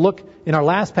want to look, in our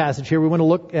last passage here, we want to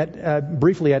look at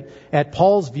briefly at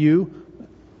Paul's view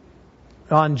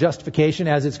on justification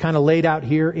as it's kind of laid out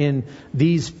here in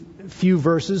these few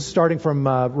verses, starting from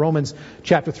Romans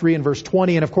chapter 3 and verse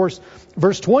 20. And of course,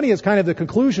 verse 20 is kind of the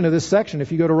conclusion of this section.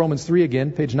 If you go to Romans 3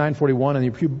 again, page 941 in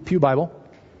your Pew Bible.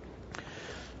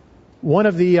 One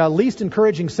of the least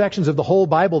encouraging sections of the whole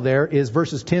Bible there is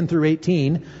verses 10 through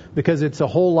 18, because it's a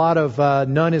whole lot of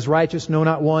none is righteous, no,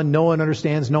 not one, no one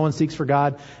understands, no one seeks for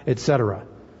God, etc.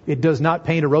 It does not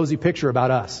paint a rosy picture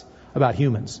about us, about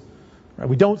humans.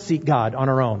 We don't seek God on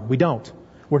our own. We don't.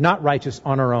 We're not righteous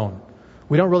on our own.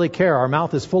 We don't really care. Our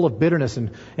mouth is full of bitterness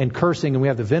and cursing, and we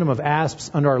have the venom of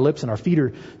asps under our lips, and our feet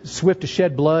are swift to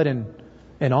shed blood, and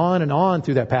on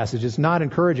through that passage. It's not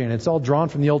encouraging. It's all drawn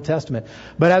from the Old Testament.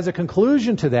 But as a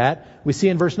conclusion to that, we see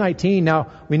in verse 19, now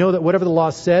we know that whatever the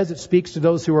law says, it speaks to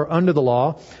those who are under the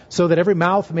law, so that every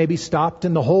mouth may be stopped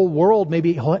and the whole world may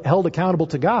be held accountable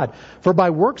to God. For by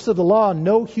works of the law,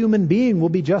 no human being will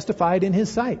be justified in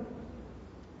His sight,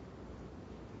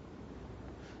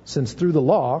 since through the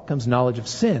law comes knowledge of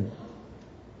sin.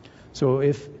 So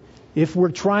if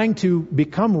we're trying to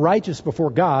become righteous before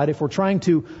God, if we're trying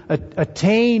to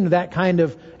attain that kind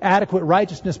of adequate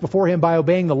righteousness before Him by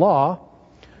obeying the law,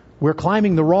 we're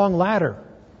climbing the wrong ladder.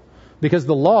 Because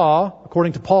the law,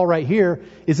 according to Paul right here,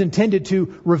 is intended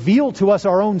to reveal to us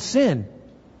our own sin.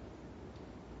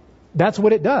 That's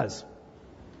what it does.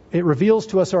 It reveals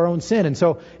to us our own sin. And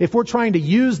so if we're trying to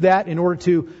use that in order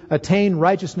to attain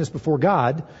righteousness before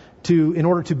God, in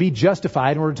order to be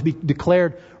justified, in order to be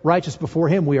declared righteous before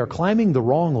Him, we are climbing the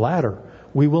wrong ladder.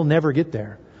 We will never get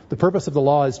there. The purpose of the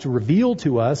law is to reveal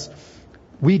to us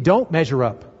we don't measure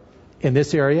up in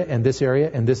this area, and this area,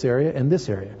 and this area, and this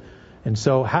area. And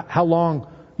so how long,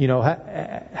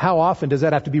 how often does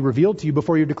that have to be revealed to you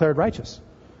before you're declared righteous?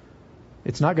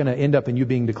 It's not going to end up in you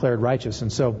being declared righteous.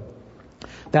 And so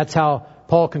that's how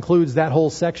Paul concludes that whole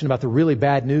section about the really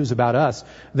bad news about us.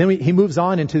 Then he moves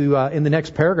on into in the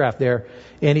next paragraph there,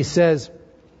 and he says,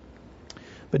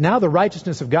 but now the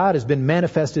righteousness of God has been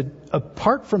manifested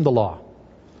apart from the law.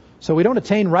 So we don't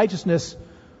attain righteousness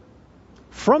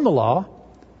from the law.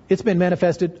 It's been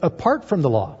manifested apart from the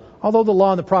law, although the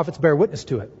law and the prophets bear witness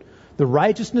to it. The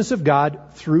righteousness of God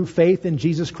through faith in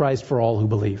Jesus Christ for all who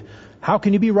believe. How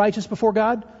can you be righteous before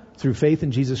God? Through faith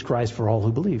in Jesus Christ for all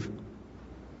who believe.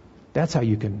 That's how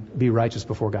you can be righteous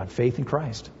before God. Faith in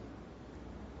Christ.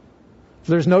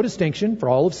 For there's no distinction, for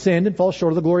all have sinned and fall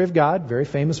short of the glory of God, very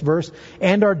famous verse,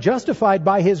 and are justified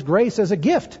by His grace as a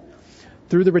gift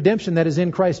through the redemption that is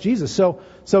in Christ Jesus.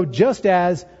 So just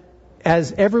as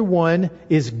everyone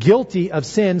is guilty of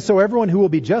sin, so everyone who will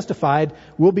be justified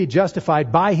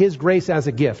by His grace as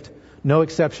a gift. No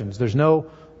exceptions. There's no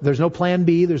plan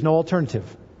B. There's no alternative.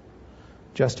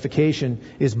 Justification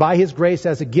is by His grace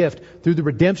as a gift through the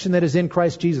redemption that is in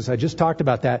Christ Jesus. I just talked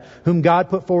about that. Whom God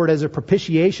put forward as a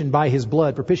propitiation by His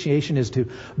blood. Propitiation is to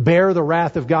bear the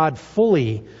wrath of God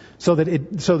fully, so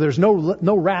there's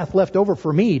no wrath left over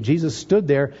for me. Jesus stood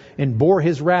there and bore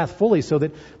His wrath fully, so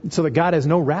that God has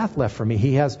no wrath left for me.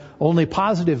 He has only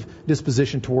positive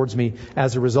disposition towards me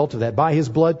as a result of that. By His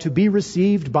blood to be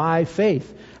received by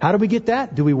faith. How do we get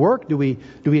that? Do we work? Do we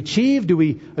achieve? Do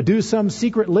we do some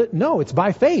secret No, it's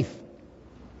by faith.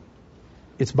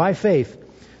 It's by faith.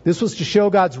 This was to show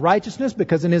God's righteousness,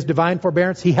 because in His divine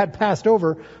forbearance He had passed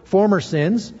over former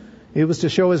sins. It was to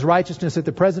show His righteousness at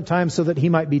the present time, so that He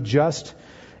might be just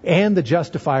and the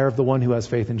justifier of the one who has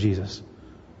faith in Jesus.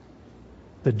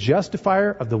 The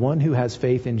justifier of the one who has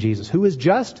faith in Jesus. Who is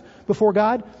just before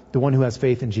God? The one who has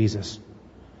faith in Jesus.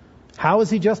 How is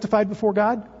he justified before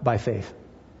God? By faith.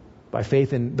 By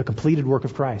faith in the completed work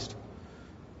of Christ.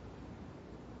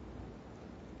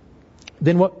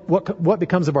 Then what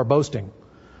becomes of our boasting?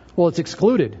 Well, it's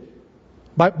excluded.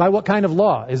 By what kind of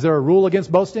law? Is there a rule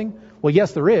against boasting? Well,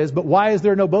 yes, there is. But why is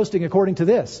there no boasting according to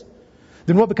this?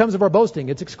 Then what becomes of our boasting?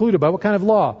 It's excluded. By what kind of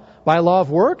law? By a law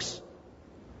of works?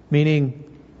 Meaning,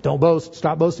 don't boast,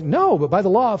 stop boasting. No, but by the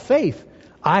law of faith.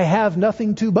 I have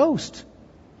nothing to boast.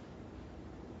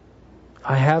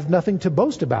 I have nothing to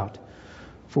boast about.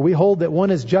 For we hold that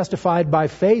one is justified by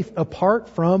faith apart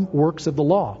from works of the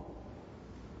law.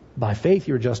 By faith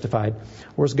you're justified.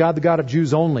 Or is God the God of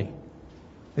Jews only?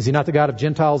 Is He not the God of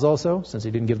Gentiles also, since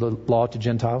He didn't give the law to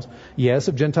Gentiles? Yes,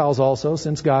 of Gentiles also,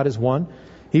 since God is one.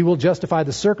 He will justify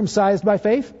the circumcised by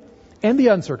faith and the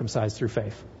uncircumcised through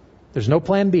faith. There's no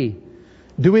plan B.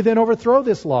 Do we then overthrow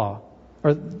this law,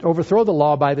 or overthrow the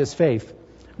law by this faith?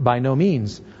 By no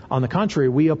means. On the contrary,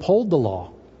 we uphold the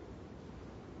law.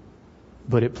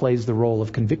 but it plays the role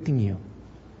of convicting you,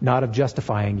 not of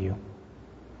justifying you.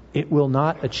 It will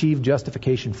not achieve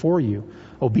justification for you.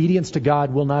 Obedience to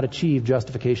God will not achieve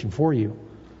justification for you.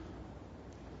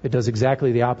 It does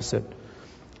exactly the opposite.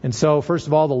 And so, first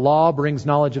of all, the law brings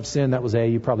knowledge of sin. That was A.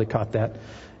 You probably caught that.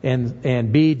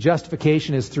 And B,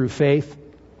 justification is through faith.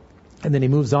 And then he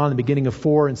moves on in the beginning of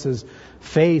 4 and says,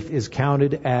 faith is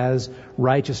counted as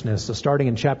righteousness. So starting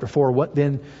in chapter 4, what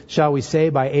then shall we say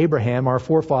by Abraham, our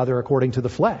forefather, according to the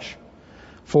flesh?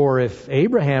 For if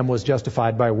Abraham was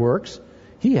justified by works,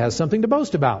 he has something to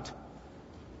boast about,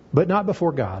 but not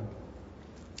before God.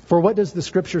 For what does the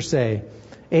Scripture say?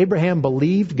 Abraham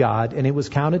believed God, and it was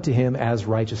counted to him as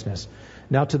righteousness.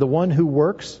 Now to the one who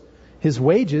works, his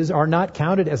wages are not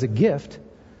counted as a gift,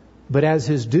 but as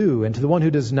his due. And to the one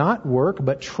who does not work,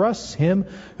 but trusts him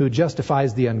who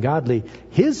justifies the ungodly,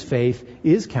 his faith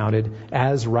is counted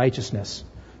as righteousness.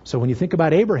 So when you think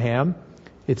about Abraham,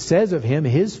 it says of him,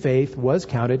 his faith was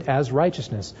counted as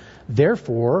righteousness.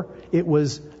 Therefore, it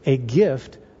was a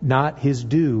gift, not his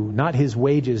due, not his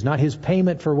wages, not his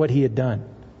payment for what he had done.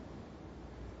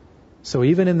 So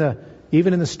even in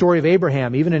the story of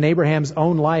Abraham, even in Abraham's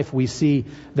own life, we see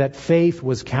that faith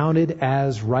was counted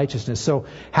as righteousness. So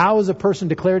how is a person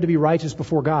declared to be righteous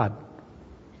before God?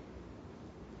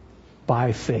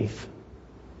 By faith.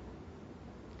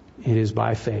 It is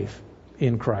by faith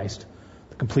in Christ,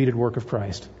 the completed work of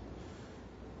Christ.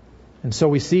 And so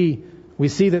we see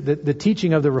that the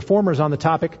teaching of the Reformers on the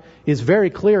topic is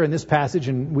very clear in this passage,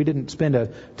 and we didn't spend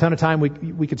a ton of time.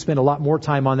 We could spend a lot more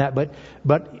time on that,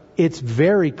 but it's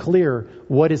very clear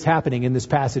what is happening in this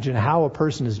passage and how a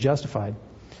person is justified.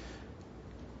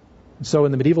 So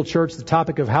in the medieval church, the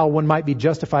topic of how one might be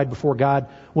justified before God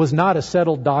was not a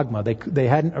settled dogma. They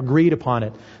hadn't agreed upon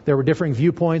it. There were differing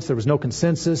viewpoints. There was no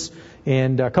consensus.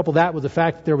 And couple that with the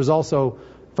fact that there was also,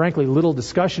 frankly, little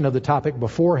discussion of the topic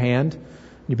beforehand.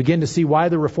 You begin to see why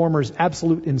the Reformers'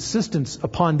 absolute insistence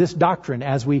upon this doctrine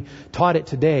as we taught it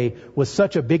today was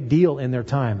such a big deal in their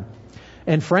time.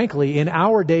 And frankly, in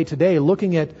our day today,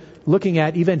 looking at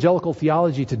evangelical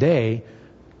theology today,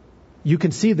 you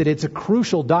can see that it's a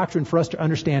crucial doctrine for us to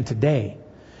understand today.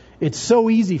 It's so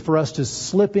easy for us to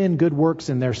slip in good works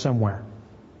in there somewhere.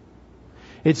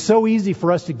 It's so easy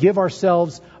for us to give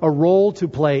ourselves a role to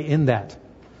play in that.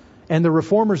 And the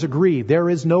Reformers agree, there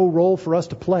is no role for us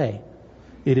to play.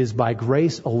 It is by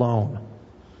grace alone.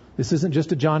 This isn't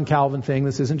just a John Calvin thing.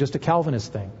 This isn't just a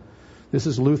Calvinist thing. This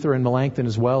is Luther and Melanchthon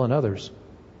as well and others.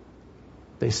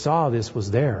 They saw this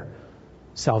was there.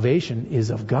 Salvation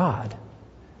is of God.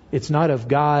 It's not of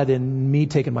God and me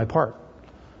taking my part.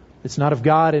 It's not of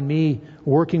God and me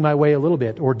working my way a little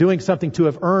bit or doing something to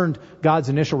have earned God's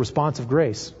initial response of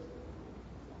grace.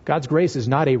 God's grace is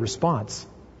not a response.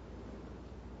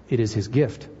 It is His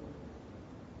gift.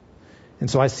 And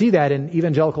so I see that in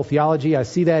evangelical theology. I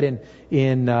see that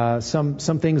in some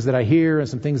things that I hear and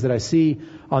some things that I see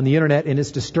on the internet, and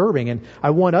it's disturbing. And I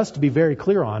want us to be very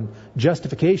clear on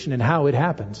justification and how it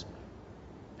happens.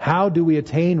 How do we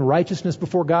attain righteousness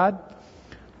before God?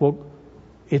 Well,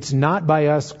 it's not by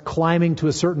us climbing to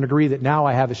a certain degree that now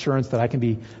I have assurance that I can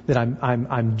be, that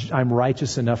I'm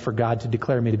righteous enough for God to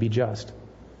declare me to be just.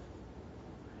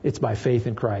 It's by faith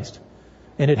in Christ.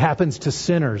 And it happens to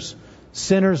sinners.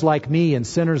 Sinners like me and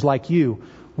sinners like you.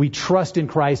 We trust in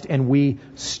Christ and we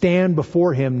stand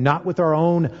before Him not with our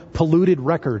own polluted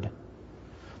record,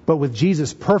 but with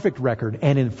Jesus' perfect record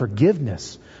and in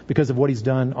forgiveness because of what He's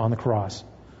done on the cross.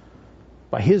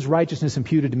 By His righteousness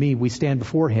imputed to me, we stand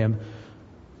before Him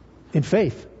in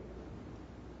faith.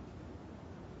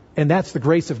 And that's the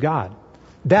grace of God.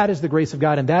 That is the grace of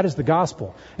God, and that is the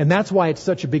gospel. And that's why it's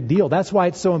such a big deal. That's why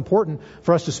it's so important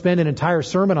for us to spend an entire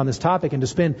sermon on this topic and to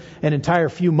spend an entire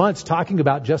few months talking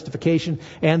about justification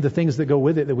and the things that go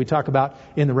with it that we talk about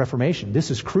in the Reformation. This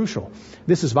is crucial.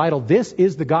 This is vital. This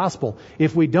is the gospel.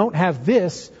 If we don't have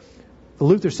this,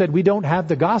 Luther said we don't have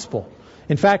the gospel.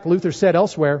 In fact, Luther said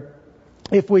elsewhere,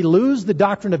 if we lose the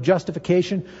doctrine of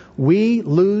justification, we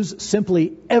lose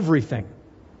simply everything.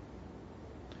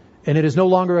 And it is no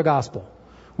longer a gospel.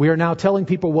 We are now telling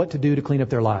people what to do to clean up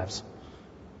their lives.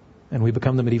 And we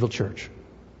become the medieval church.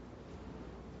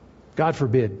 God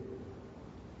forbid.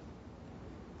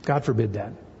 God forbid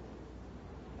that.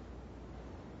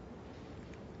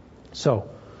 So,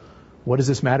 what does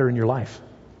this matter in your life?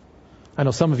 I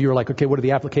know some of you are like, okay, what are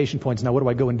the application points? Now what do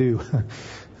I go and do?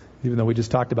 Even though we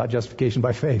just talked about justification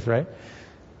by faith, right?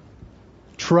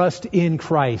 Trust in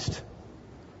Christ.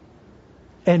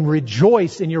 And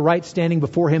rejoice in your right standing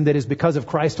before Him that is because of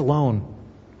Christ alone.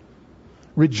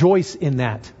 Rejoice in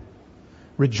that.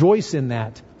 Rejoice in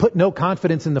that. Put no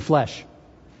confidence in the flesh.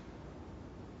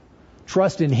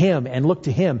 trust in Him and look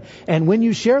to Him. And when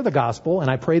you share the gospel,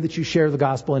 and I pray that you share the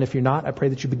gospel, and if you're not, I pray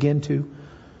that you begin to,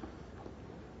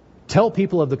 tell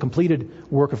people of the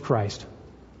completed work of Christ.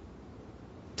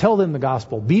 Tell them the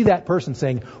gospel. Be that person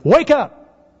saying, wake up!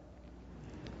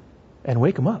 And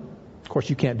wake them up. Of course,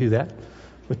 you can't do that.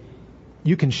 But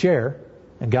you can share,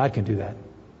 and God can do that.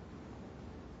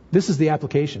 This is the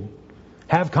application.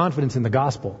 Have confidence in the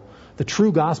gospel. The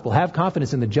true gospel. Have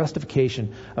confidence in the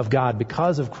justification of God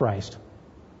because of Christ.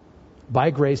 By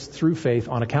grace, through faith,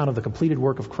 on account of the completed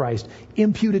work of Christ,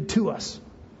 imputed to us.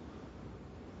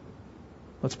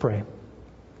 Let's pray.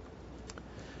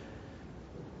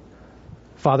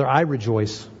 Father, I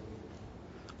rejoice.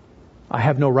 I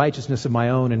have no righteousness of my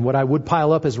own, and what I would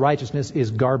pile up as righteousness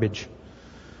is garbage.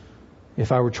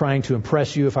 If I were trying to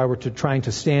impress you, if I were trying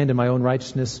to stand in my own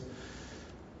righteousness,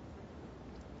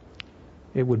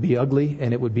 it would be ugly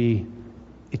and it would be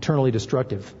eternally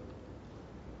destructive.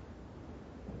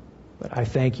 But I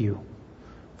thank you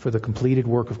for the completed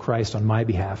work of Christ on my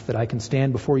behalf, that I can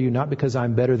stand before you not because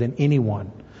I'm better than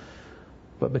anyone,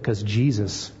 but because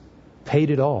Jesus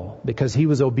paid it all, because He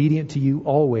was obedient to you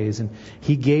always, and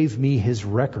He gave me His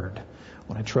record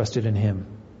when I trusted in Him.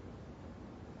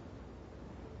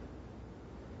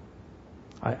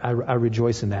 I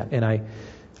rejoice in that, and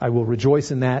I will rejoice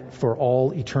in that for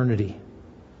all eternity.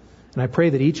 And I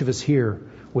pray that each of us here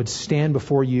would stand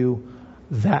before you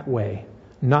that way,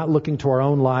 not looking to our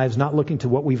own lives, not looking to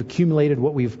what we've accumulated,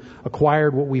 what we've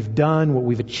acquired, what we've done, what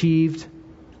we've achieved,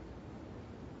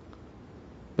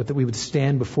 but that we would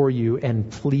stand before you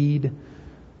and plead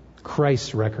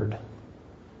Christ's record,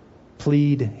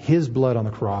 plead His blood on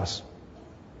the cross.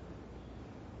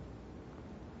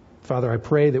 Father, I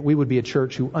pray that we would be a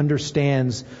church who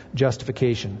understands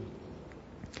justification,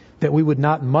 that we would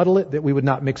not muddle it, that we would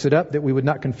not mix it up, that we would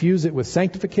not confuse it with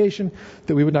sanctification,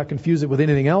 that we would not confuse it with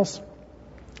anything else,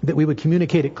 that we would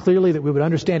communicate it clearly, that we would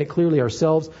understand it clearly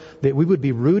ourselves, that we would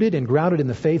be rooted and grounded in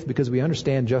the faith because we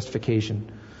understand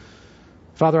justification.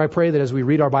 Father, I pray that as we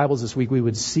read our Bibles this week, we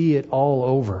would see it all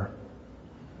over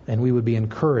and we would be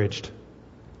encouraged.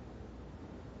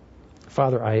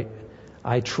 Father,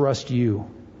 I trust you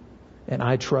and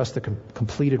I trust the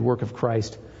completed work of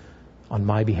Christ on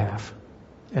my behalf.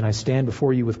 And I stand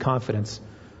before you with confidence,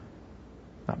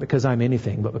 not because I'm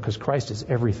anything, but because Christ is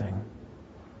everything.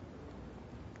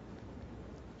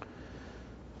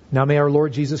 Now may our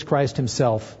Lord Jesus Christ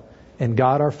Himself and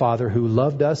God our Father, who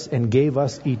loved us and gave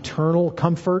us eternal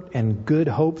comfort and good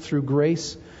hope through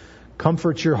grace,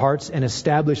 comfort your hearts and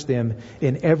establish them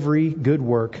in every good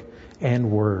work and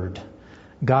word.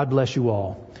 God bless you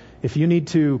all. If you need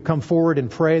to come forward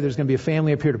and pray, there's going to be a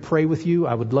family up here to pray with you.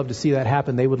 I would love to see that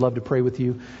happen. They would love to pray with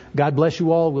you. God bless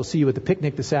you all. We'll see you at the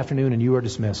picnic this afternoon, and you are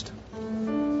dismissed.